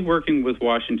we're only working with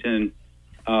Washington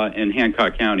and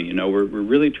Hancock County. We're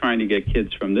really trying to get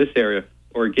kids from this area,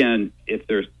 or again, if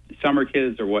there's summer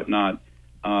kids or whatnot,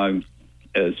 a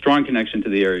strong connection to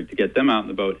the area to get them out in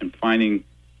the boat and finding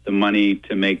the money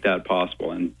to make that possible.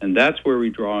 And that's where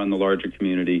we draw in the larger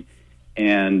community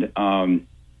and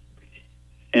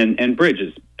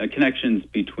bridges, connections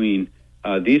between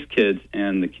these kids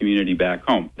and the community back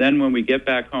home. Then when we get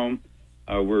back home,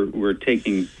 we're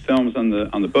taking films on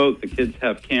the boat. The kids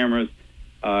have cameras.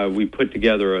 We put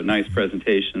together a nice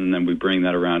presentation, and then we bring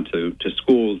that around to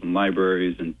schools and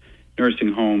libraries and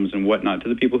nursing homes and whatnot, to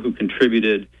the people who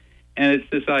contributed. And it's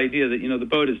this idea that, the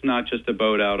boat is not just a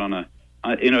boat out on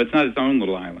it's not its own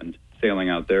little island sailing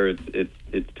out there.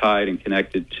 It's tied and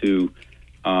connected to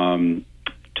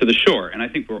the shore. And I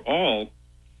think we're all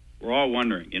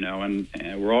wondering, and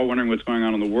we're all wondering what's going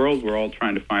on in the world. We're all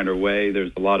trying to find our way.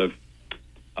 There's a lot of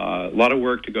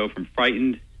work to go from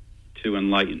frightened to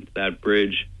enlightened. That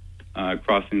bridge,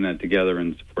 crossing that together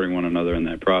and supporting one another in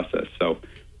that process. So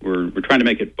we're trying to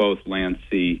make it both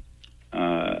land-sea,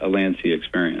 a land-sea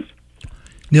experience.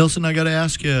 Nielsen, I got to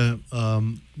ask you,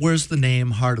 where's the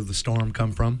name Heart of the Storm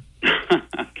come from?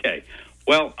 Okay.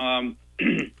 Well, I've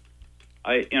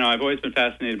always been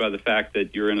fascinated by the fact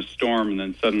that you're in a storm and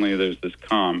then suddenly there's this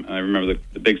calm. I remember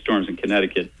the big storms in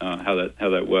Connecticut, how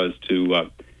that was to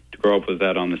grow up with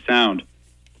that on the Sound,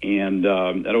 and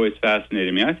that always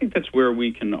fascinated me. I think that's where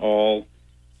we can all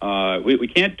we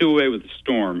can't do away with the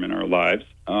storm in our lives.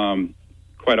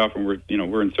 Quite often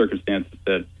we're in circumstances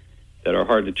that are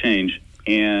hard to change.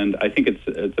 And I think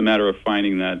it's a matter of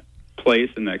finding that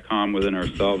place and that calm within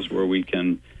ourselves where we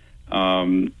can,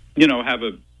 have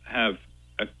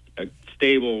a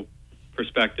stable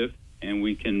perspective, and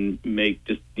we can make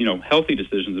just healthy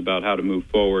decisions about how to move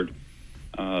forward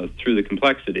through the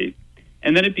complexity,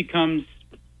 and then it becomes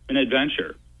an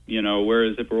adventure.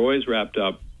 Whereas if we're always wrapped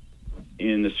up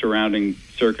in the surrounding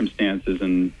circumstances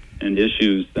and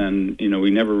issues, then we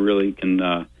never really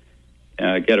can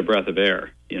get a breath of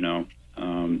air.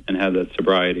 And have that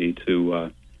sobriety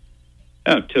to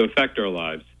affect our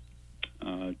lives,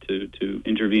 to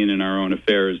intervene in our own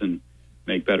affairs and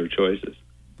make better choices.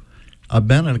 I've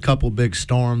been in a couple big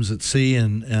storms at sea,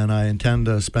 and I intend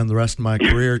to spend the rest of my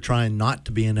career trying not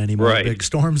to be in any more big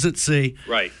storms at sea.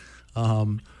 Right.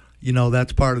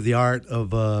 That's part of the art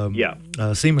of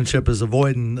seamanship, is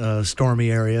avoiding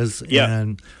stormy areas. Yeah.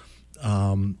 And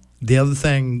the other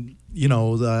thing,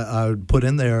 that I would put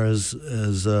in there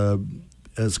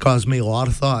has caused me a lot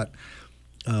of thought.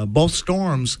 Both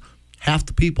storms, half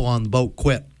the people on the boat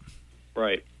quit.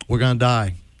 Right. We're going to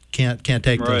die. Can't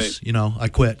take this. You know, I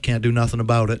quit. Can't do nothing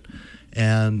about it.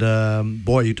 And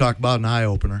boy, you talk about an eye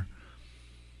opener.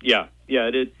 Yeah,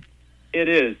 it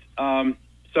is.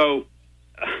 So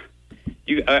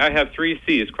I have 3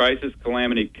 C's: crisis,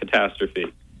 calamity,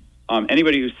 catastrophe.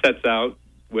 Anybody who sets out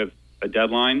with a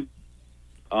deadline,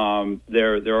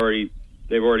 they've already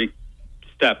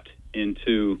stepped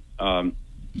into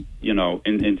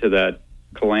into that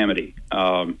calamity,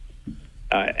 and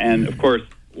of course,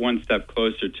 one step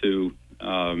closer to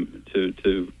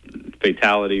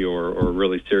fatality or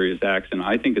really serious accident.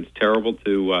 I think it's terrible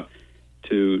to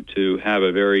have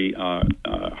a very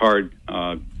hard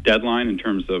deadline in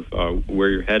terms of where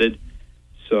you're headed.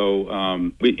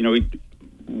 So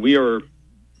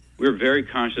we're very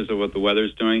conscious of what the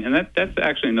weather's doing, and that's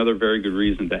actually another very good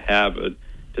reason to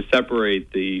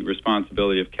separate the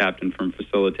responsibility of captain from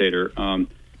facilitator.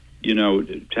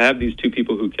 To have these two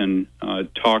people who can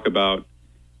talk about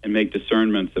and make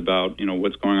discernments about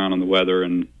what's going on in the weather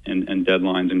and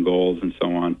deadlines and goals and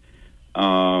so on.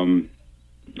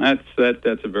 That's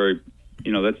a very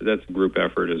that's a group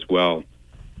effort as well.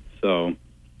 So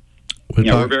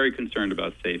we're very concerned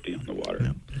about safety on the water.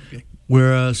 Yeah. Okay.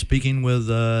 We're speaking with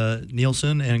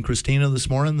Nielsen and Christina this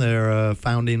morning. They're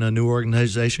founding a new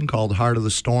organization called Heart of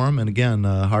the Storm, and again,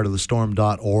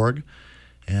 heartofthestorm.org.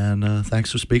 And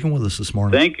thanks for speaking with us this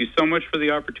morning. Thank you so much for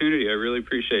the opportunity. I really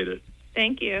appreciate it.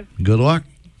 Thank you. Good luck.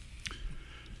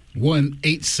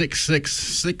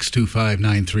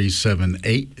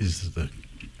 1-866-625-9378 is the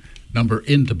number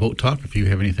into Boat Talk if you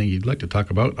have anything you'd like to talk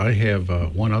about. I have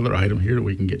one other item here that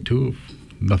we can get to if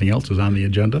nothing else is on the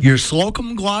agenda. Your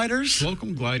Slocum gliders?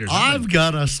 Slocum gliders. I've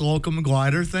got a Slocum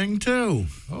glider thing, too.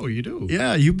 Oh, you do?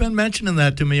 Yeah, you've been mentioning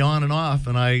that to me on and off,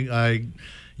 and I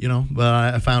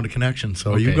found a connection,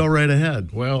 so okay. You go right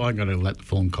ahead. Well, I'm going to let the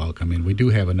phone call come in. We do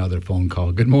have another phone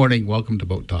call. Good morning. Welcome to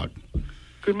Boat Talk.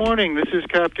 Good morning. This is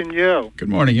Captain Yo. Good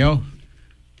morning, Yo.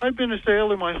 I've been a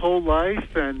sailor my whole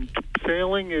life, and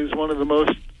sailing is one of the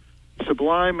most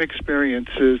sublime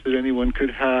experiences that anyone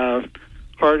could have.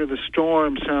 Heart of the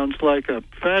Storm sounds like a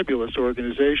fabulous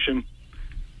organization.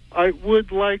 I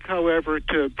would like, however,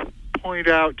 to point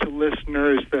out to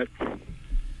listeners that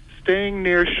staying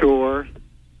near shore,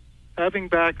 having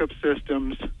backup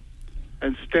systems,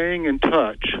 and staying in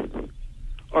touch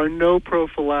are no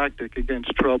prophylactic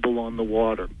against trouble on the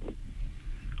water.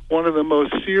 One of the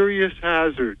most serious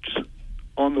hazards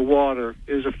on the water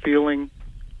is a feeling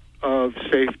of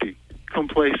safety,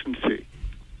 complacency,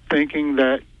 thinking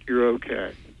that you're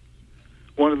okay.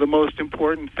 One of the most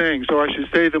important things, or I should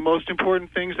say the most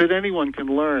important things that anyone can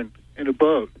learn in a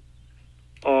boat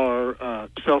are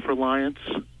self-reliance,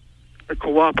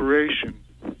 cooperation,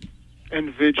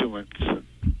 and vigilance.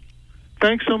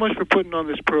 Thanks so much for putting on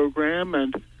this program,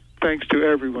 and thanks to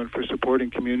everyone for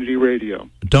supporting community radio.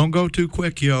 Don't go too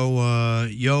quick, Yo.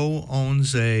 Yo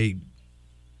owns a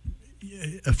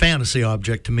fantasy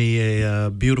object to me, a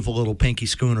beautiful little pinky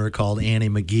schooner called Annie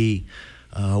McGee.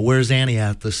 Where's Annie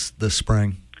at this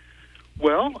spring?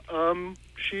 Well,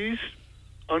 she's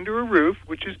under a roof,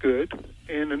 which is good,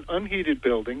 in an unheated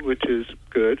building, which is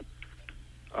good.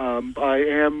 I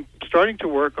am starting to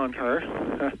work on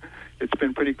her. It's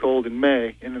been pretty cold in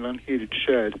May in an unheated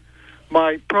shed.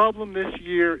 My problem this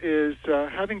year is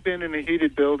having been in a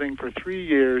heated building for 3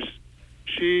 years,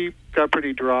 she got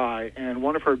pretty dry, and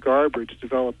one of her garboards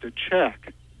developed a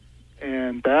check,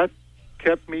 and that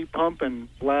kept me pumping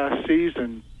last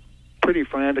season pretty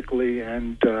frantically,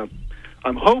 and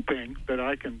I'm hoping that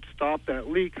I can stop that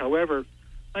leak. However,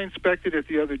 I inspected it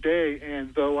the other day,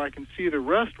 and though I can see the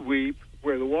rust weep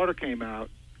where the water came out,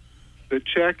 the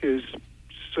check is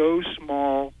so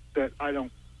small that I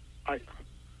don't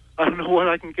know what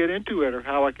I can get into it or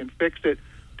how I can fix it.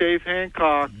 Dave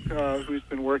Hancock, who's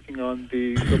been working on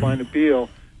the Line of Beale,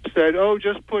 said,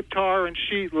 just put tar and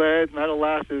sheet lead, and that'll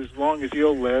last as long as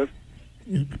you'll live.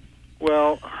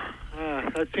 Well,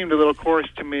 that seemed a little coarse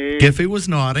to me. Giffy was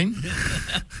nodding.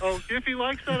 Giffy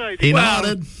likes that idea. He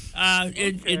nodded.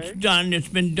 It's done. It's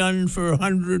been done for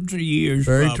hundreds of years.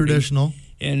 Very probably. Traditional.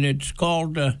 And it's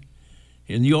called,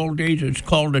 in the old days, it's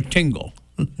called a tingle.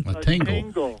 A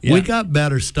tingle. Yeah. We got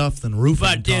better stuff than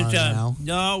roofing tar now.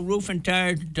 No, roofing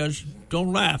tar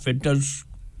don't laugh. It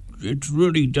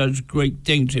really does great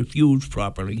things if used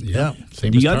properly. Yeah.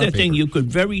 Same the as other tar thing paper. you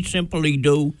could very simply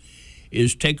do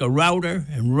is take a router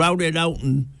and route it out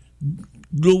and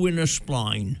glue in a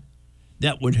spline.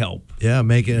 That would help. Yeah,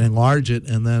 make it, enlarge it,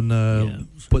 and then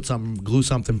glue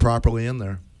something properly in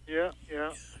there. Yeah.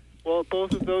 Well,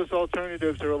 both of those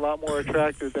alternatives are a lot more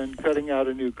attractive than cutting out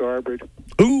a new garboard.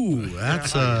 Ooh,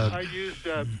 that's I used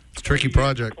it's a tricky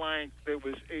project. plank that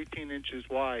was 18 inches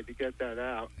wide to get that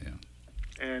out. Yeah.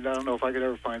 And I don't know if I could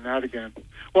ever find that again.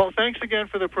 Well, thanks again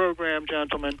for the program,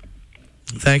 gentlemen.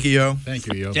 Thank you, Yo. Thank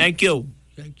you, Yo. Thank you.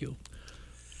 Thank you.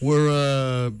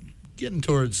 We're getting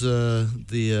towards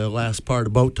the last part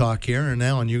of Boat Talk here, and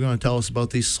Alan, you're going to tell us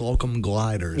about these Slocum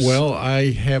gliders. Well,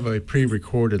 I have a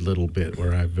pre-recorded little bit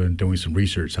where I've been doing some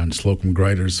research on Slocum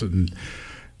gliders, and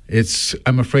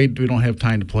I'm afraid we don't have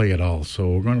time to play it all, so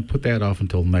we're going to put that off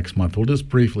until next month. We'll just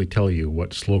briefly tell you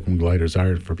what Slocum gliders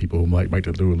are for people who might like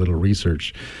to do a little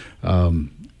research.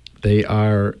 They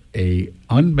are a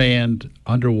unmanned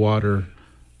underwater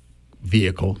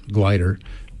vehicle, glider,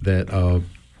 that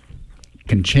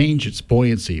can change its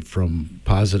buoyancy from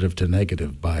positive to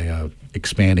negative by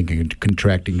expanding and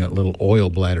contracting a little oil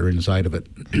bladder inside of it.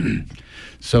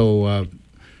 So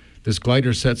this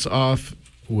glider sets off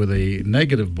with a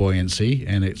negative buoyancy,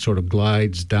 and it sort of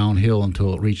glides downhill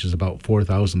until it reaches about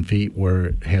 4,000 feet, where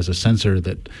it has a sensor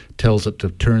that tells it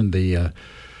to turn the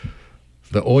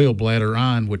oil bladder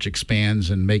on, which expands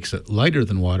and makes it lighter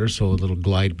than water, so it'll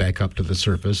glide back up to the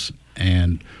surface.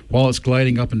 And while it's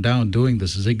gliding up and down doing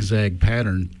this zigzag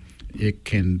pattern, it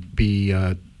can be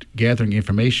gathering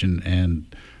information, and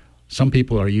some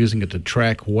people are using it to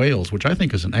track whales, which I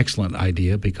think is an excellent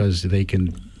idea because they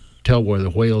can tell where the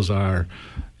whales are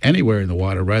anywhere in the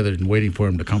water rather than waiting for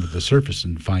them to come to the surface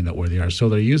and find out where they are. So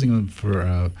they're using them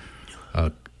for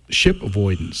ship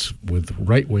avoidance with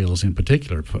right whales in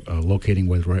particular, locating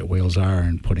where the right whales are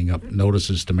and putting up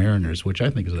notices to mariners, which I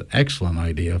think is an excellent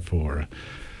idea for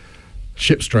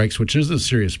ship strikes, which is a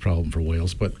serious problem for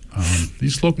whales. But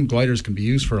these Slocum gliders can be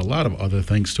used for a lot of other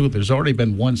things, too. There's already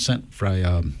been one sent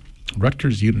by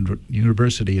Rutgers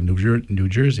University in New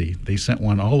Jersey. They sent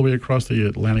one all the way across the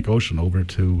Atlantic Ocean over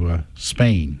to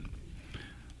Spain,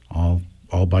 all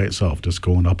by itself, just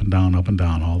going up and down,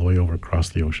 all the way over across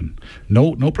the ocean.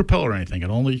 No propeller or anything. It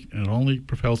only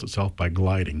propels itself by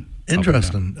gliding.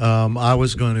 Interesting. I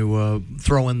was going to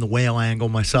throw in the whale angle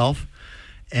myself,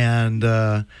 and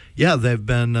they've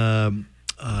been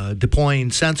deploying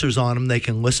sensors on them. They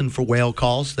can listen for whale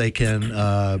calls. They can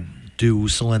do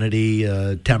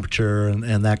salinity, temperature,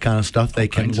 and that kind of stuff. They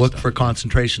can look for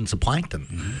concentrations of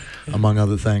plankton, among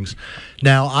other things.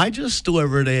 Now, I just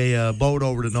delivered a boat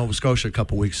over to Nova Scotia a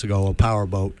couple weeks ago, a power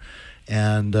boat,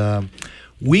 and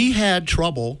we had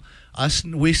trouble.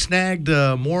 We snagged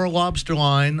more lobster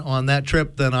line on that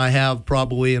trip than I have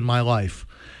probably in my life.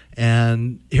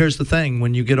 And here's the thing.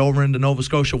 When you get over into Nova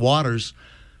Scotia waters,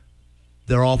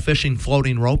 they're all fishing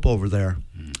floating rope over there.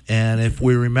 And if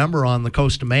we remember, on the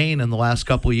coast of Maine in the last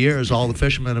couple of years, all the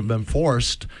fishermen have been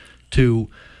forced to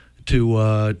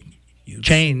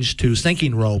change to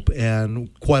sinking rope, and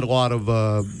quite a lot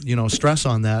of stress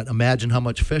on that. Imagine how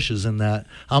much fish is in that.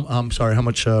 How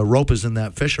much rope is in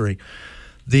that fishery.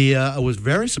 I was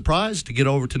very surprised to get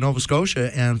over to Nova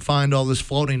Scotia and find all this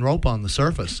floating rope on the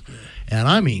surface, and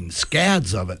I mean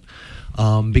scads of it.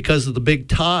 Because of the big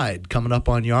tide coming up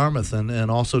on Yarmouth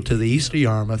and also to the east of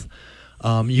Yarmouth,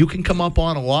 you can come up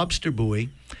on a lobster buoy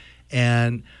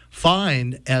and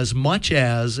find as much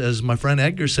as my friend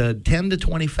Edgar said, 10 to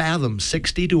 20 fathoms,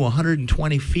 60 to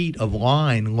 120 feet of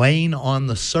line laying on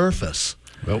the surface.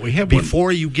 Well, we have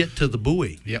before you get to the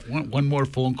buoy. Yeah, one more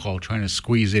phone call trying to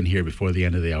squeeze in here before the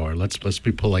end of the hour. Let's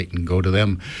be polite and go to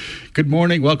them. Good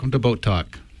morning. Welcome to Boat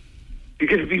Talk. You're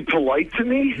going to be polite to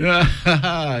me?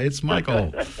 It's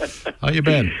Michael. How you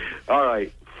been? All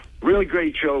right. Really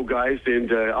great show, guys.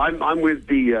 And I'm with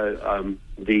the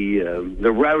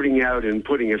routing out and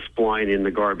putting a spline in the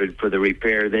garbage for the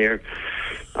repair there.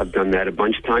 I've done that a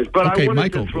bunch of times. But okay, I wanted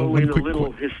Michael, to throw in a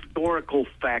little historical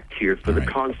fact here for the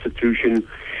Constitution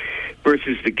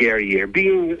versus the Guerriere.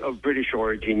 Being of British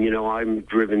origin, I'm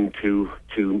driven to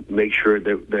make sure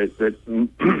that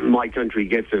my country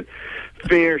gets a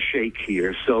fair shake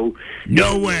here. So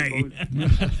no way.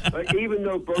 Even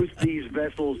though both these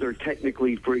vessels are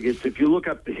technically frigates, if you look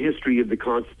up the history of the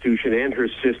Constitution and her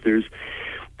sisters,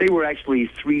 they were actually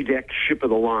 3-deck ship of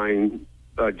the line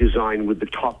design with the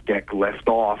top deck left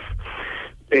off.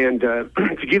 And to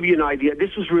give you an idea,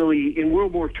 this was really, in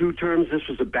World War II terms, this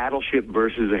was a battleship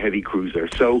versus a heavy cruiser.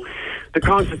 So the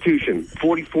Constitution,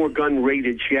 44-gun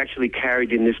rated, she actually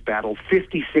carried in this battle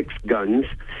 56 guns.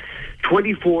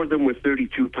 24 of them were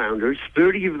 32-pounders,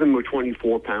 30 of them were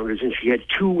 24-pounders, and she had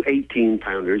 2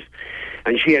 18-pounders.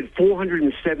 And she had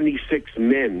 476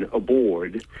 men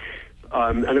aboard.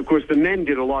 And, of course, the men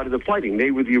did a lot of the fighting.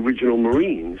 They were the original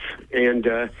Marines. And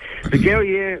the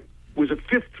Guerriere was a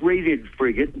 5th-rated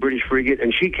frigate, British frigate,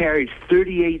 and she carried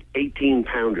 38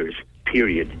 18-pounders,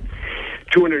 period.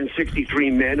 263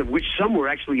 men, of which some were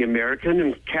actually American,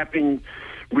 and Captain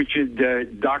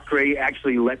Richard Dockeray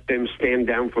actually let them stand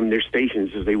down from their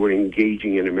stations as they were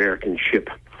engaging an American ship.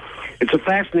 It's a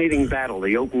fascinating battle.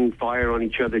 They opened fire on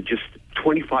each other just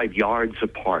 25 yards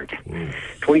apart.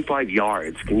 25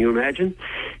 yards, can you imagine?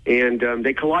 And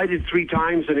they collided 3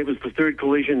 times, and it was the third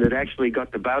collision that actually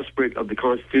got the bowsprit of the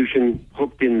Constitution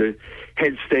hooked in the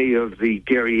headstay of the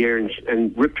Guerriere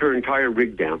and ripped her entire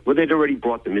rig down. Well, they'd already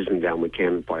brought the mizzen down with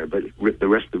cannon fire, but the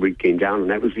rest of the rig came down, and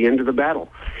that was the end of the battle.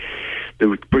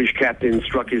 The British captain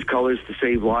struck his colors to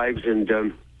save lives,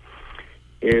 and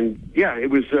yeah,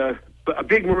 it was a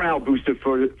big morale booster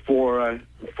for the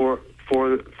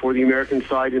American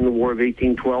side in the War of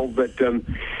 1812, but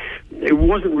it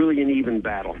wasn't really an even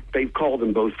battle. They've called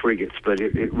them both frigates, but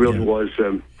it really was.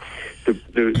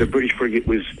 The British frigate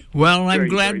was. Well, I'm very,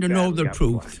 glad very to know badly the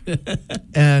truth.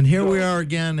 And here we are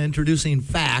again introducing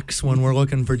facts when we're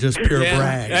looking for just pure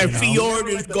brag. That fjord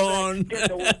is gone.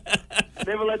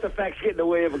 Never let the facts get in the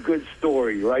way of a good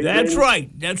story, right? That's right.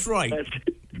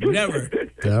 Never.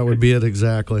 That would be it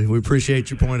exactly. We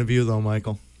appreciate your point of view, though,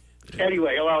 Michael.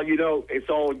 Anyway, well, it's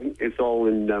all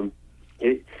in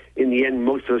the end.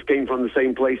 Most of us came from the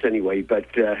same place anyway. But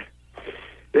there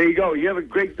you go. You have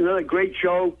another great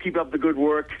show. Keep up the good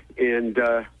work, and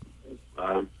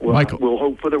we'll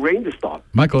hope for the rain to stop.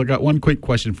 Michael, I got one quick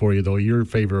question for you, though. You're in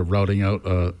favor of routing out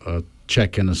a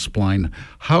check and a spline.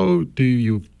 How do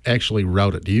you actually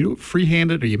route it? Do you do it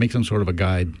freehand-it, or you make some sort of a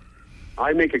guide?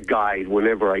 I make a guide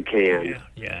whenever I can.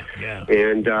 Yeah.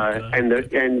 And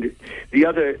the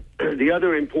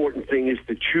other important thing is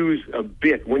to choose a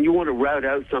bit. When you want to route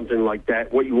out something like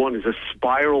that, what you want is a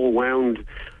spiral wound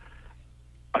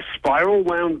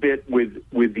bit with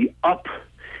the up.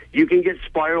 You can get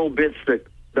spiral bits that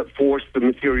force the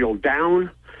material down,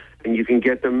 and you can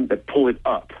get them that pull it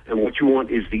up. And what you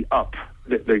want is the up,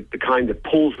 the kind that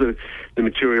pulls the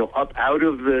material up out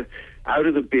of the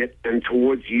bit and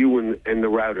towards you and the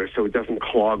router, so it doesn't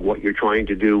clog what you're trying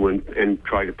to do and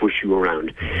try to push you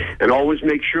around. And always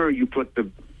make sure you put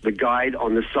the guide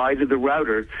on the side of the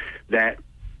router that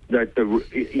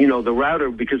the router,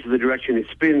 because of the direction it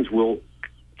spins,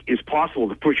 is possible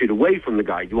to push it away from the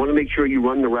guide. You want to make sure you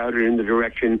run the router in the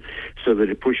direction so that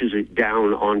it pushes it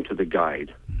down onto the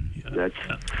guide. That's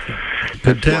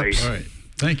good tips. All right.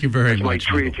 Thank you very much. My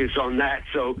treatise on that.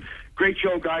 So great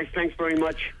show, guys. Thanks very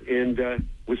much, and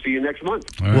we'll see you next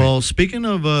month. Right. Well, speaking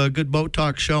of a good boat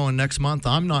talk show, and next month,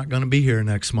 I'm not going to be here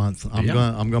next month. I'm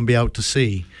going to be out to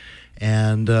sea,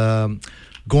 and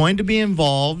going to be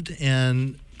involved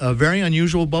in a very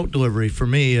unusual boat delivery for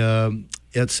me.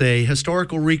 It's a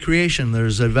historical recreation.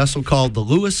 There's a vessel called the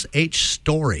Lewis H.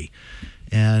 Story,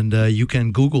 and you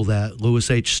can Google that,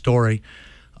 Lewis H. Story.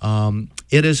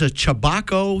 It is a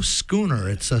Chabaco schooner.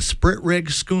 It's a sprit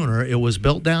rig schooner. It was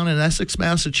built down in Essex,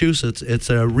 Massachusetts. It's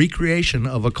a recreation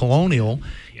of a colonial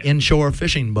inshore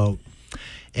fishing boat.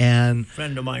 And a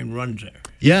friend of mine runs there.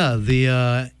 Yeah,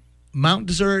 the Mount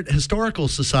Desert Historical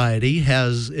Society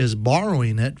is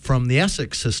borrowing it from the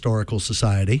Essex Historical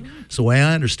Society. It's the way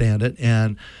I understand it.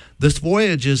 And this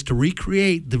voyage is to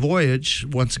recreate the voyage,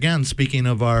 once again, speaking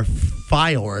of our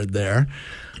fjord there,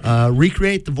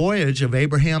 recreate the voyage of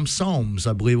Abraham Soames.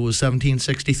 I believe it was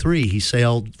 1763. He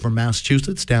sailed from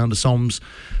Massachusetts down to Soames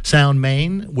Sound,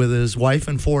 Maine with his wife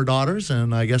and 4 daughters,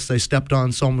 and I guess they stepped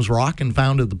on Soames Rock and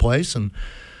founded the place. And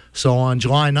so on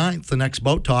July 9th, the next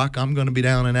boat talk, I'm going to be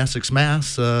down in Essex,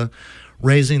 Mass,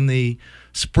 raising the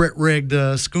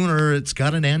sprit-rigged schooner. It's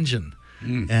got an engine.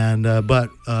 And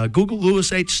but Google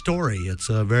Lewis H. Story. It's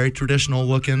a very traditional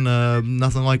looking,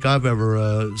 nothing like I've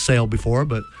ever sailed before,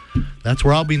 but that's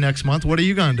where I'll be next month. What are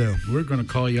you going to do? We're going to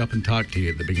call you up and talk to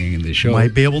you at the beginning of the show.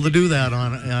 Might be able to do that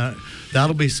on.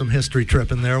 That'll be some history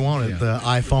trip in there, won't it? The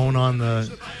iPhone on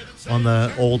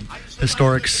the old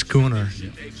historic schooner.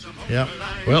 Yeah.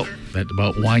 Well, that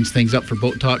about winds things up for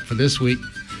Boat Talk for this week.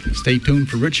 Stay tuned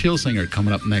for Rich Hilsinger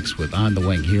coming up next with On the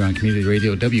Wing here on Community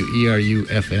Radio WERU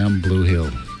FM Blue Hill.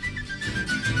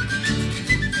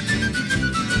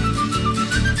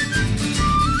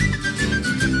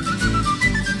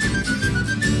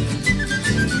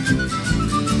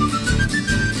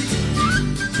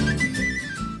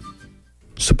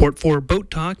 Support for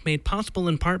Boat Talk made possible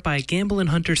in part by Gamble &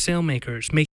 Hunter Sailmakers.